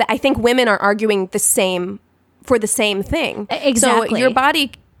 I think women are arguing the same thing. Exactly. So your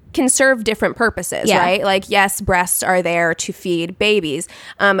body can serve different purposes, Yeah. right? Like, yes, breasts are there to feed babies,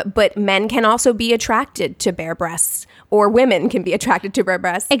 but men can also be attracted to bare breasts, or women can be attracted to bare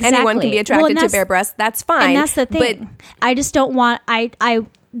breasts. Exactly. Anyone can be attracted to bare breasts. That's fine. And that's the thing. But I just don't want,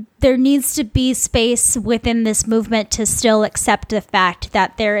 there needs to be space within this movement to still accept the fact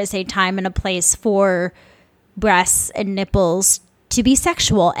that there is a time and a place for breasts and nipples to be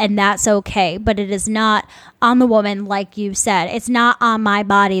sexual, and that's okay. But it is not on the woman, like you said. It's not on my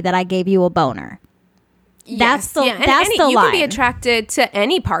body that I gave you a boner. That's the you line. You can be attracted to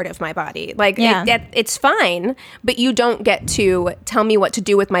any part of my body. Like, it's fine, but you don't get to tell me what to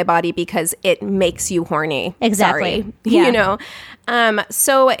do with my body because it makes you horny. Exactly. Sorry. Yeah.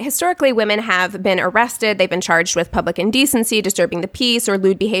 So historically, women have been arrested. They've been charged with public indecency, disturbing the peace, or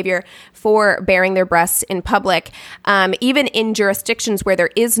lewd behavior for bearing their breasts in public, even in jurisdictions where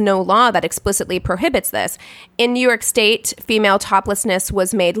there is no law that explicitly prohibits this. In New York State, female toplessness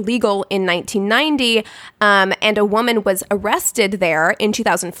was made legal in 1990, and a woman was arrested there in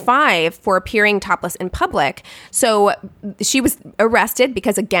 2005 for appearing topless in public. So she was arrested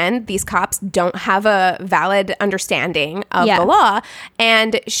because, again, these cops don't have a valid understanding of the law.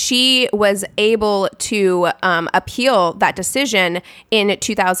 And she was able to appeal that decision in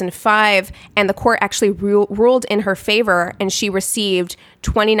 2005, and the court actually ruled in her favor, and she received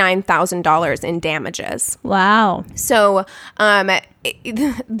 $29,000 in damages. Wow. So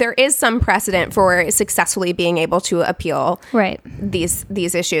there is some precedent for successfully being able to appeal these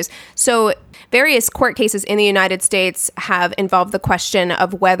issues. So various court cases in the United States have involved the question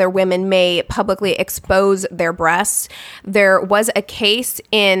of whether women may publicly expose their breasts. There was a case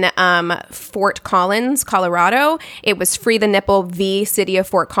in Fort Collins, Colorado. It was Free the Nipple v. City of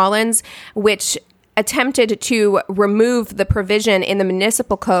Fort Collins, which attempted to remove the provision in the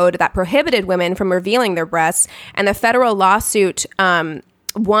municipal code that prohibited women from revealing their breasts, and the federal lawsuit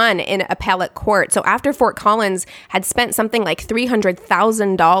won in appellate court. So after Fort Collins had spent something like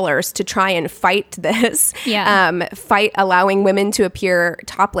 $300,000 to try and fight this, fight allowing women to appear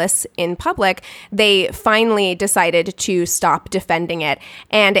topless in public, they finally decided to stop defending it.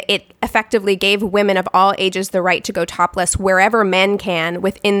 And it effectively gave women of all ages the right to go topless wherever men can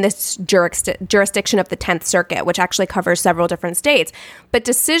within this jurisdiction of the 10th Circuit, which actually covers several different states. But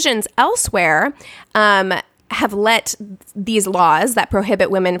decisions elsewhere have let these laws that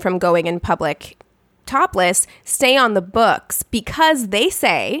prohibit women from going in public topless stay on the books because they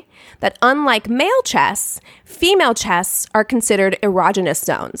say that unlike male chests, female chests are considered erogenous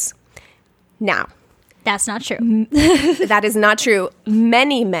zones. Now, that's not true. That is not true.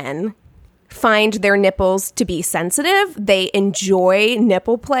 Many men find their nipples to be sensitive. They enjoy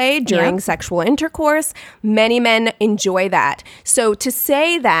nipple play during sexual intercourse. Many men enjoy that. So to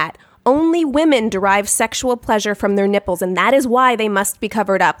say that only women derive sexual pleasure from their nipples, and that is why they must be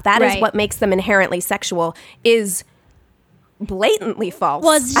covered up. That is what makes them inherently sexual, is blatantly false.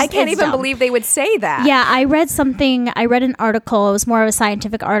 Well, I can't even believe they would say that. Yeah, I read an article. It was more of a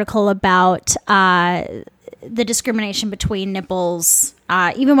scientific article about the discrimination between nipples,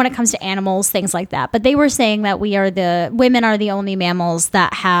 even when it comes to animals, things like that. But they were saying that women are the only mammals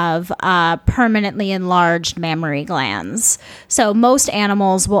that have permanently enlarged mammary glands. So most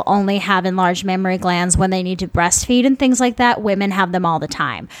animals will only have enlarged mammary glands when they need to breastfeed and things like that. Women have them all the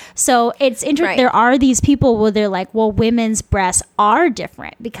time. So it's interesting. Right. There are these people where they're like, well, women's breasts are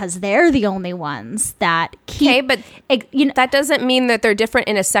different because they're the only ones that keep. Okay, but that doesn't mean that they're different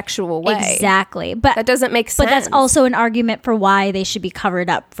in a sexual way. Exactly. But that doesn't make sense. But that's also an argument for why they should be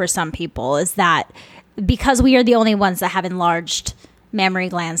covered up for some people, is that because we are the only ones that have enlarged mammary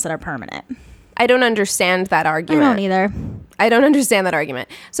glands that are permanent. I don't understand that argument. I don't either. I don't understand that argument.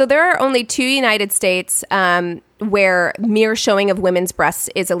 So there are only 2 United States where mere showing of women's breasts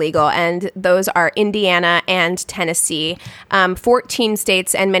is illegal, and those are Indiana and Tennessee. 14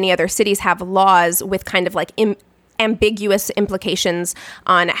 states and many other cities have laws with kind of like ambiguous implications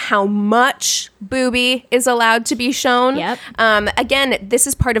on how much boobie is allowed to be shown. Yep. Again, this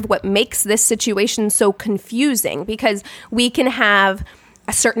is part of what makes this situation so confusing, because we can have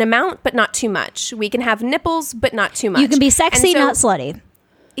a certain amount, but not too much. We can have nipples, but not too much. You can be sexy, not slutty.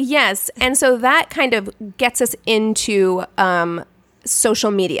 Yes. And so that kind of gets us into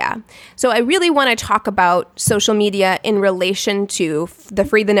social media. So I really want to talk about social media in relation to the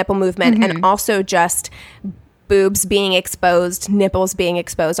Free the Nipple movement, and also just boobs being exposed, nipples being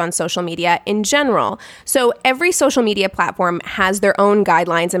exposed on social media in general. So every social media platform has their own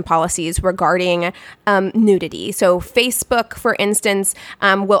guidelines and policies regarding nudity. So Facebook, for instance,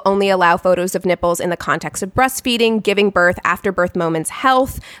 will only allow photos of nipples in the context of breastfeeding, giving birth, after birth moments,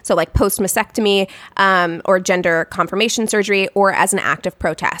 health, so like post-mastectomy or gender confirmation surgery, or as an act of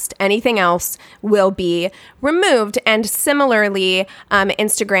protest. Anything else will be removed. And similarly,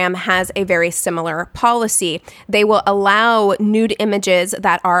 Instagram has a very similar policy. They will allow nude images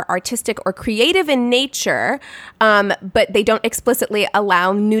that are artistic or creative in nature, but they don't explicitly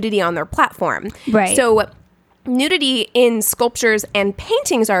allow nudity on their platform. Right. So nudity in sculptures and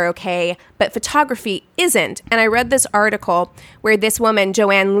paintings are okay, but photography isn't. And I read this article where this woman,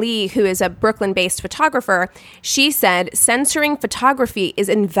 Joanne Lee, who is a Brooklyn-based photographer, she said censoring photography is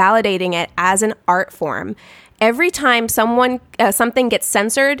invalidating it as an art form. Every time something gets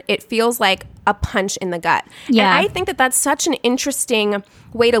censored, it feels like a punch in the gut. Yeah. And I think that that's such an interesting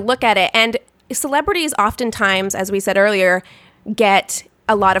way to look at it. And celebrities oftentimes, as we said earlier, get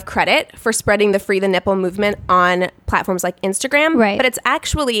a lot of credit for spreading the Free the Nipple movement on platforms like Instagram. Right. But it's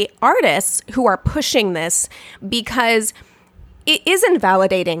actually artists who are pushing this, because it is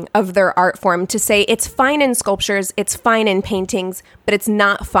invalidating of their art form to say it's fine in sculptures, it's fine in paintings, but it's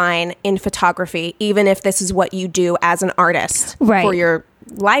not fine in photography, even if this is what you do as an artist for your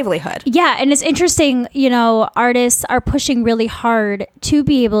livelihood. Yeah, and it's interesting, artists are pushing really hard to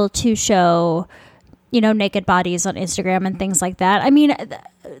be able to show, naked bodies on Instagram and things like that. I mean,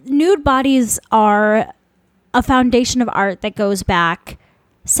 nude bodies are a foundation of art that goes back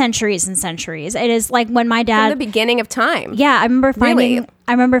centuries and centuries. It is like when my dad, from the beginning of time. Yeah, I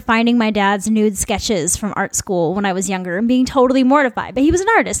remember finding my dad's nude sketches from art school when I was younger and being totally mortified. But he was an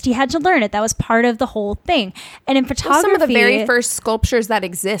artist; he had to learn it. That was part of the whole thing. And in photography, some of the very first sculptures that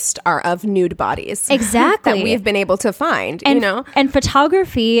exist are of nude bodies. Exactly. That we've been able to find. And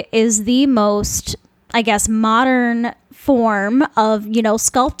photography is the most, I guess, modern form of,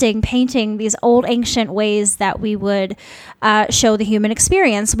 sculpting, painting, these old ancient ways that we would show the human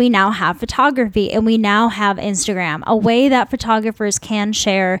experience. We now have photography, and we now have Instagram, a way that photographers can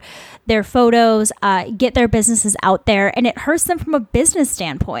share their photos, get their businesses out there, and it hurts them from a business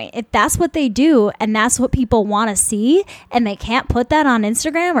standpoint. If that's what they do and that's what people want to see, and they can't put that on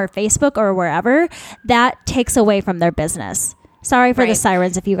Instagram or Facebook or wherever, that takes away from their business. Sorry for the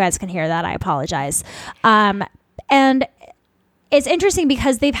sirens. If you guys can hear that, I apologize. And it's interesting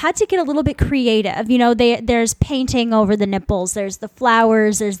because they've had to get a little bit creative. There's painting over the nipples. There's the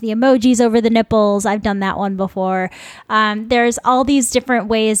flowers. There's the emojis over the nipples. I've done that one before. There's all these different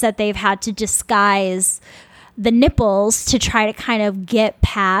ways that they've had to disguise the nipples to try to kind of get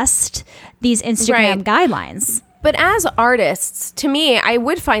past these Instagram guidelines. But as artists, to me, I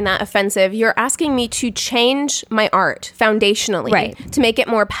would find that offensive. You're asking me to change my art foundationally to make it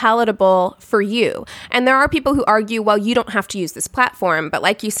more palatable for you. And there are people who argue, well, you don't have to use this platform. But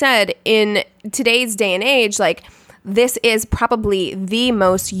like you said, in today's day and age, like this is probably the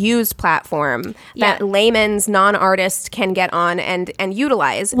most used platform that layman's non-artists can get on and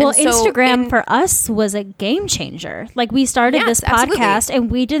utilize. Well, and so Instagram for us was a game changer. Like, we started this podcast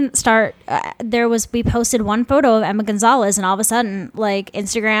and we didn't start, we posted one photo of Emma Gonzalez, and all of a sudden, like,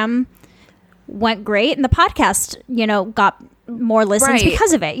 Instagram went great and the podcast, got more listens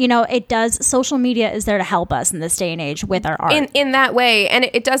because of it. Social media is there to help us in this day and age with our art. In that way, and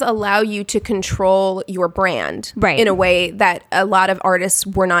it does allow you to control your brand in a way that a lot of artists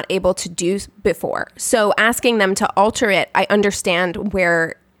were not able to do before. So asking them to alter it, I understand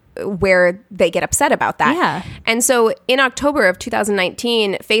where they get upset about that. Yeah. And so in October of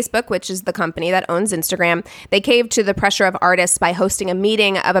 2019, Facebook, which is the company that owns Instagram, they caved to the pressure of artists by hosting a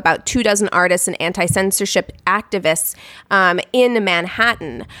meeting of about 24 artists and anti-censorship activists in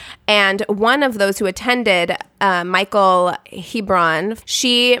Manhattan. And one of those who attended, Michael Hebron,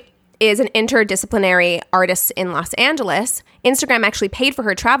 she is an interdisciplinary artist in Los Angeles. Instagram actually paid for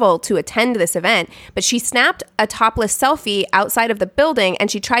her travel to attend this event, but she snapped a topless selfie outside of the building and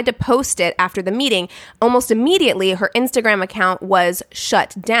she tried to post it after the meeting. Almost immediately, her Instagram account was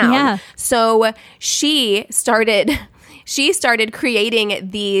shut down. Yeah. So she started creating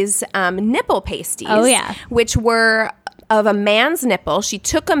these nipple pasties, which were of a man's nipple. She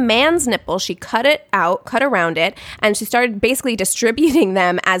took a man's nipple, she cut around it, and she started basically distributing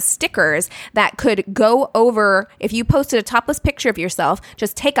them as stickers that could go over, if you posted a topless picture of yourself,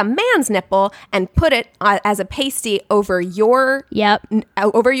 just take a man's nipple and put it as a pasty over your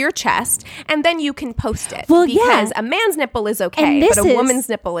chest, and then you can post it. Well, because a man's nipple is okay, but a woman's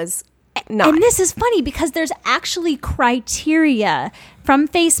nipple is not. And this is funny because there's actually criteria from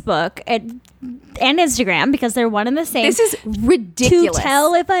Facebook and Instagram, because they're one and the same. This is ridiculous. To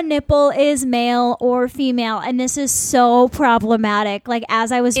tell if a nipple is male or female. And this is so problematic. Like,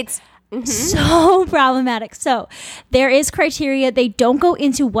 it's so problematic. So there is criteria. They don't go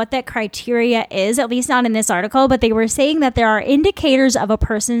into what that criteria is, at least not in this article, but they were saying that there are indicators of a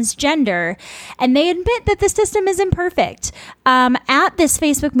person's gender, and they admit that the system is imperfect. At this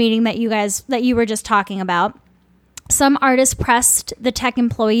Facebook meeting that you were just talking about, some artists pressed the tech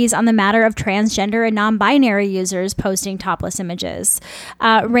employees on the matter of transgender and non-binary users posting topless images.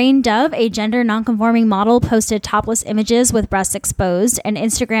 Rain Dove, a gender non-conforming model, posted topless images with breasts exposed, and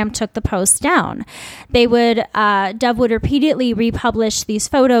Instagram took the post down. Dove would repeatedly republish these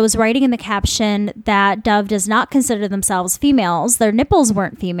photos, writing in the caption that Dove does not consider themselves females. Their nipples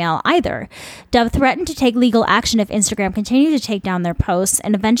weren't female either. Dove threatened to take legal action if Instagram continued to take down their posts,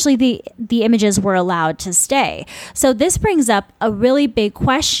 and eventually the images were allowed to stay. So this brings up a really big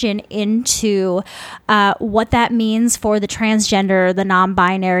question into what that means for the transgender, the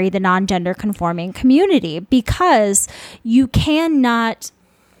non-binary, the non-gender conforming community, because you cannot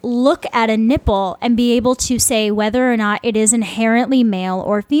look at a nipple and be able to say whether or not it is inherently male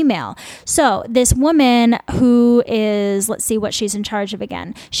or female. So this woman who is, let's see what she's in charge of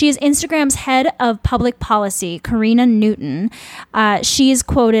again. She is Instagram's head of public policy, Karina Newton. She's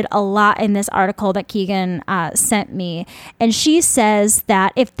quoted a lot in this article that Keegan sent me. And she says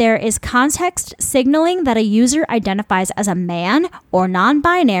that if there is context signaling that a user identifies as a man or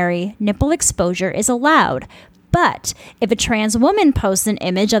non-binary, nipple exposure is allowed. But if a trans woman posts an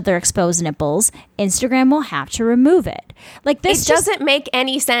image of their exposed nipples, Instagram will have to remove it. Like, this doesn't make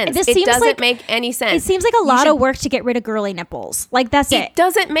any sense. It doesn't make any sense. It seems like a lot of work to get rid of girly nipples. Like, that's it. It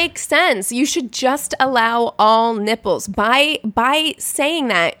doesn't make sense. You should just allow all nipples. By saying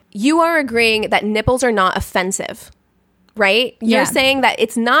that, you are agreeing that nipples are not offensive. Right? You're saying that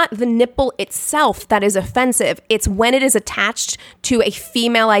it's not the nipple itself that is offensive. It's when it is attached to a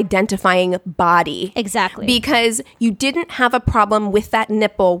female identifying body. Exactly. Because you didn't have a problem with that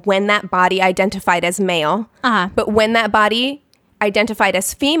nipple when that body identified as male. But when that body identified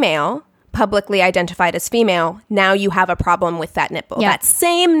as female, publicly identified as female, now you have a problem with that nipple. That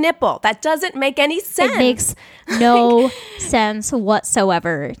same nipple. That doesn't make any sense. It makes no sense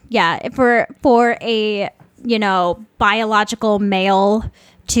whatsoever. Yeah. For a biological male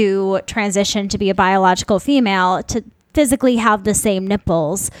to transition to be a biological female, to physically have the same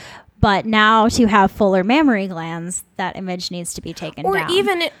nipples, but now to have fuller mammary glands, that image needs to be taken down.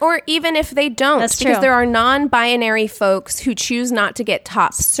 Or even if they don't. That's because true. There are non-binary folks who choose not to get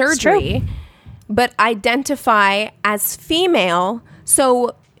top surgery, but identify as female.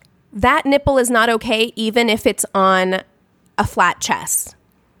 So that nipple is not okay even if it's on a flat chest,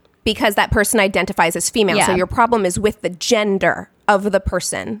 because that person identifies as female. So your problem is with the gender of the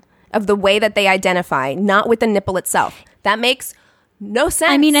person, of the way that they identify, not with the nipple itself. That makes no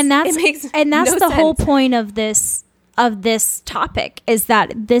sense. I mean, and that's the whole point of this of this topic is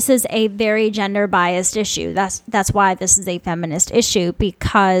that this is a very gender biased issue. That's why this is a feminist issue,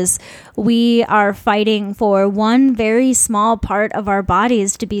 because we are fighting for one very small part of our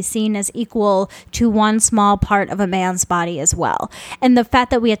bodies to be seen as equal to one small part of a man's body as well. And the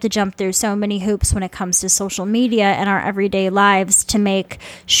fact that we have to jump through so many hoops when it comes to social media and our everyday lives to make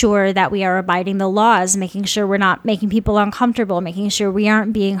sure that we are abiding the laws, making sure we're not making people uncomfortable, making sure we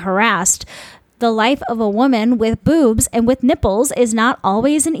aren't being harassed. The life of a woman with boobs and with nipples is not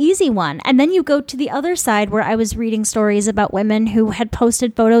always an easy one. And then you go to the other side, where I was reading stories about women who had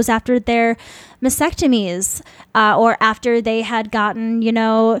posted photos after their mastectomies or after they had gotten,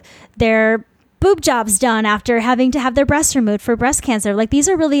 their boob jobs done after having to have their breasts removed for breast cancer. Like, these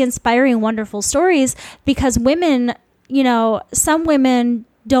are really inspiring, wonderful stories, because women, some women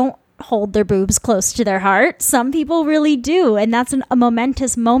don't hold their boobs close to their heart. Some people really do, and that's a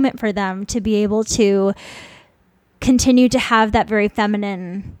momentous moment for them to be able to continue to have that very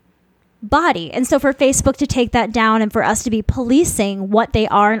feminine body. And so for Facebook to take that down and for us to be policing what they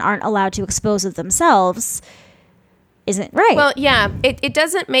are and aren't allowed to expose of themselves isn't right. Well, yeah, it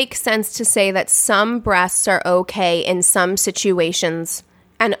doesn't make sense to say that some breasts are okay in some situations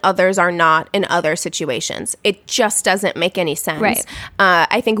and others are not in other situations. It just doesn't make any sense. Right.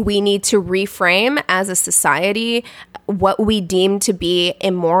 I think we need to reframe as a society what we deem to be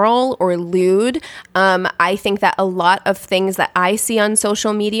immoral or lewd. I think that a lot of things that I see on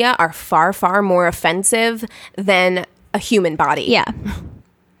social media are far, far more offensive than a human body. Yeah.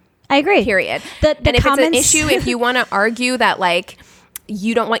 I agree. Period. And if it's an issue, if you want to argue that, like,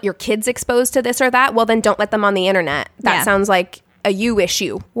 you don't want your kids exposed to this or that, well, then don't let them on the internet. That sounds like a you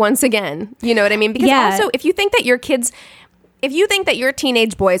issue once again. You know what I mean? Because also, if you think that your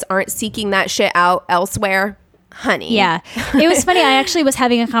teenage boys aren't seeking that shit out elsewhere, honey. Yeah. It was funny. I actually was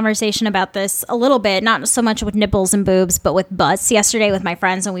having a conversation about this a little bit, not so much with nipples and boobs, but with butts yesterday with my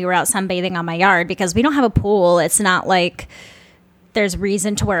friends when we were out sunbathing on my yard, because we don't have a pool. It's not like there's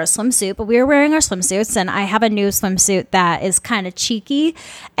reason to wear a swimsuit, but we were wearing our swimsuits, and I have a new swimsuit that is kind of cheeky,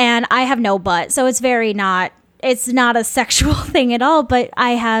 and I have no butt. So it's not a sexual thing at all, but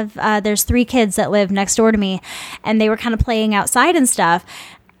I have, there's 3 kids that live next door to me, and they were kind of playing outside and stuff.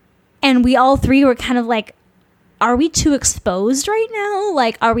 And we all 3 were kind of like, are we too exposed right now?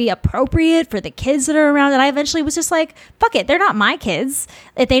 Like, are we appropriate for the kids that are around? And I eventually was just like, fuck it. They're not my kids.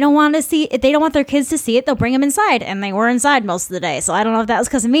 If they don't want their kids to see it, they'll bring them inside. And they were inside most of the day. So I don't know if that was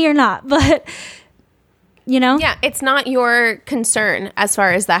because of me or not, but Yeah, it's not your concern as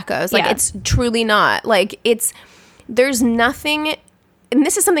far as that goes. Like, it's truly not. Like, there's nothing, and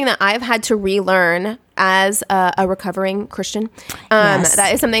this is something that I've had to relearn as a recovering Christian. Yes.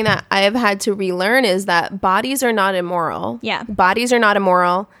 That is something that I have had to relearn, is that bodies are not immoral. Yeah. Bodies are not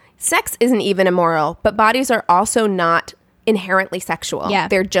immoral. Sex isn't even immoral, but bodies are also not inherently sexual. Yeah.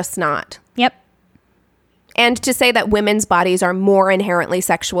 They're just not. Yep. And to say that women's bodies are more inherently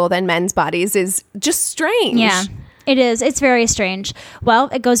sexual than men's bodies is just strange. Yeah, it is. It's very strange. Well,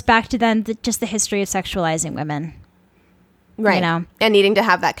 it goes back to then just the history of sexualizing women. Right. And needing to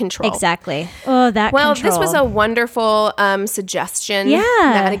have that control. Exactly. Oh, that control. This was a wonderful suggestion. Yeah.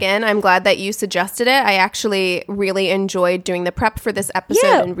 That, again, I'm glad that you suggested it. I actually really enjoyed doing the prep for this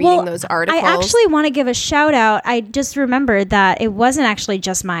episode and reading those articles. I actually want to give a shout out. I just remembered that it wasn't actually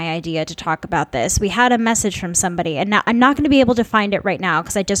just my idea to talk about this. We had a message from somebody, and now I'm not going to be able to find it right now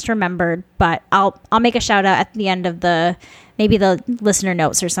because I just remembered, but I'll make a shout out at the end of maybe the listener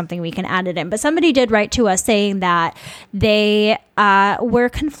notes or something, we can add it in. But somebody did write to us saying that they were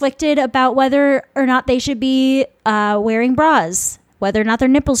conflicted about whether or not they should be wearing bras, whether or not their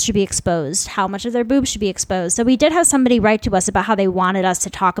nipples should be exposed, how much of their boobs should be exposed. So we did have somebody write to us about how they wanted us to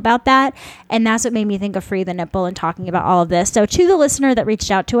talk about that. And that's what made me think of Free the Nipple and talking about all of this. So to the listener that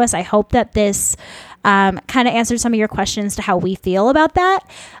reached out to us, I hope that this kind of answered some of your questions to how we feel about that.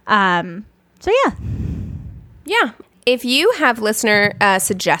 So yeah. Yeah. If you have listener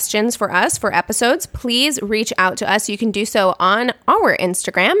suggestions for us for episodes, please reach out to us. You can do so on our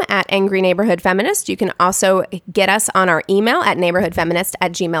Instagram at Angry Neighborhood Feminist. You can also get us on our email at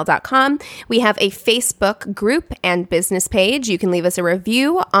neighborhoodfeminist@gmail.com. We have a Facebook group and business page. You can leave us a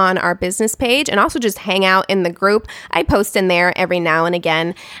review on our business page and also just hang out in the group. I post in there every now and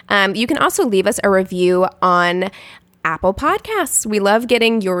again. You can also leave us a review on Apple Podcasts. We love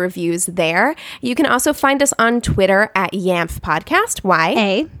getting your reviews there. You can also find us on Twitter at YANF Podcast.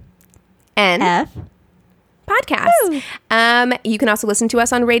 YANF Podcast. You can also listen to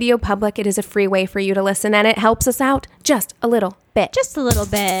us on Radio Public. It is a free way for you to listen, and it helps us out just a little bit. Just a little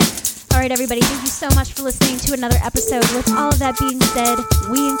bit. All right, everybody. Thank you so much for listening to another episode. With all of that being said,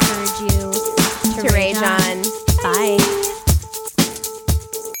 we encourage you to rage on. Bye.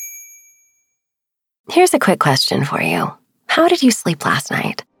 Here's a quick question for you. How did you sleep last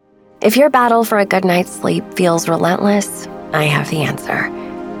night? If your battle for a good night's sleep feels relentless, I have the answer.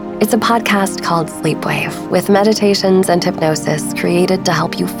 It's a podcast called Sleepwave, with meditations and hypnosis created to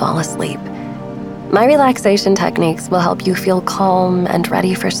help you fall asleep. My relaxation techniques will help you feel calm and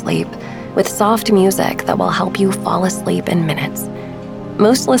ready for sleep, with soft music that will help you fall asleep in minutes.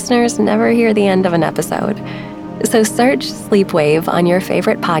 Most listeners never hear the end of an episode. So search Sleepwave on your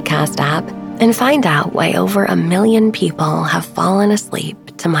favorite podcast app and find out why over 1 million people have fallen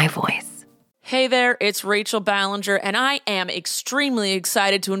asleep to my voice. Hey there, it's Rachel Ballinger, and I am extremely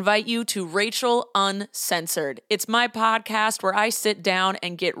excited to invite you to Rachel Uncensored. It's my podcast where I sit down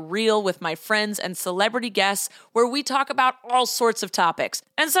and get real with my friends and celebrity guests, where we talk about all sorts of topics.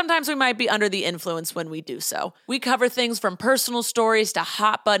 And sometimes we might be under the influence when we do so. We cover things from personal stories to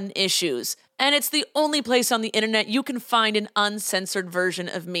hot button issues. And it's the only place on the internet you can find an uncensored version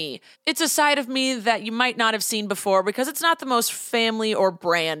of me. It's a side of me that you might not have seen before because it's not the most family or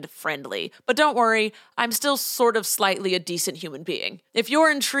brand friendly. But don't worry, I'm still sort of slightly a decent human being. If you're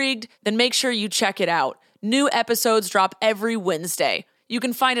intrigued, then make sure you check it out. New episodes drop every Wednesday. You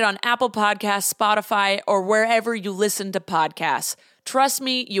can find it on Apple Podcasts, Spotify, or wherever you listen to podcasts. Trust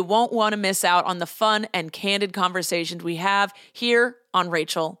me, you won't want to miss out on the fun and candid conversations we have here on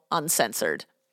Rachel Uncensored.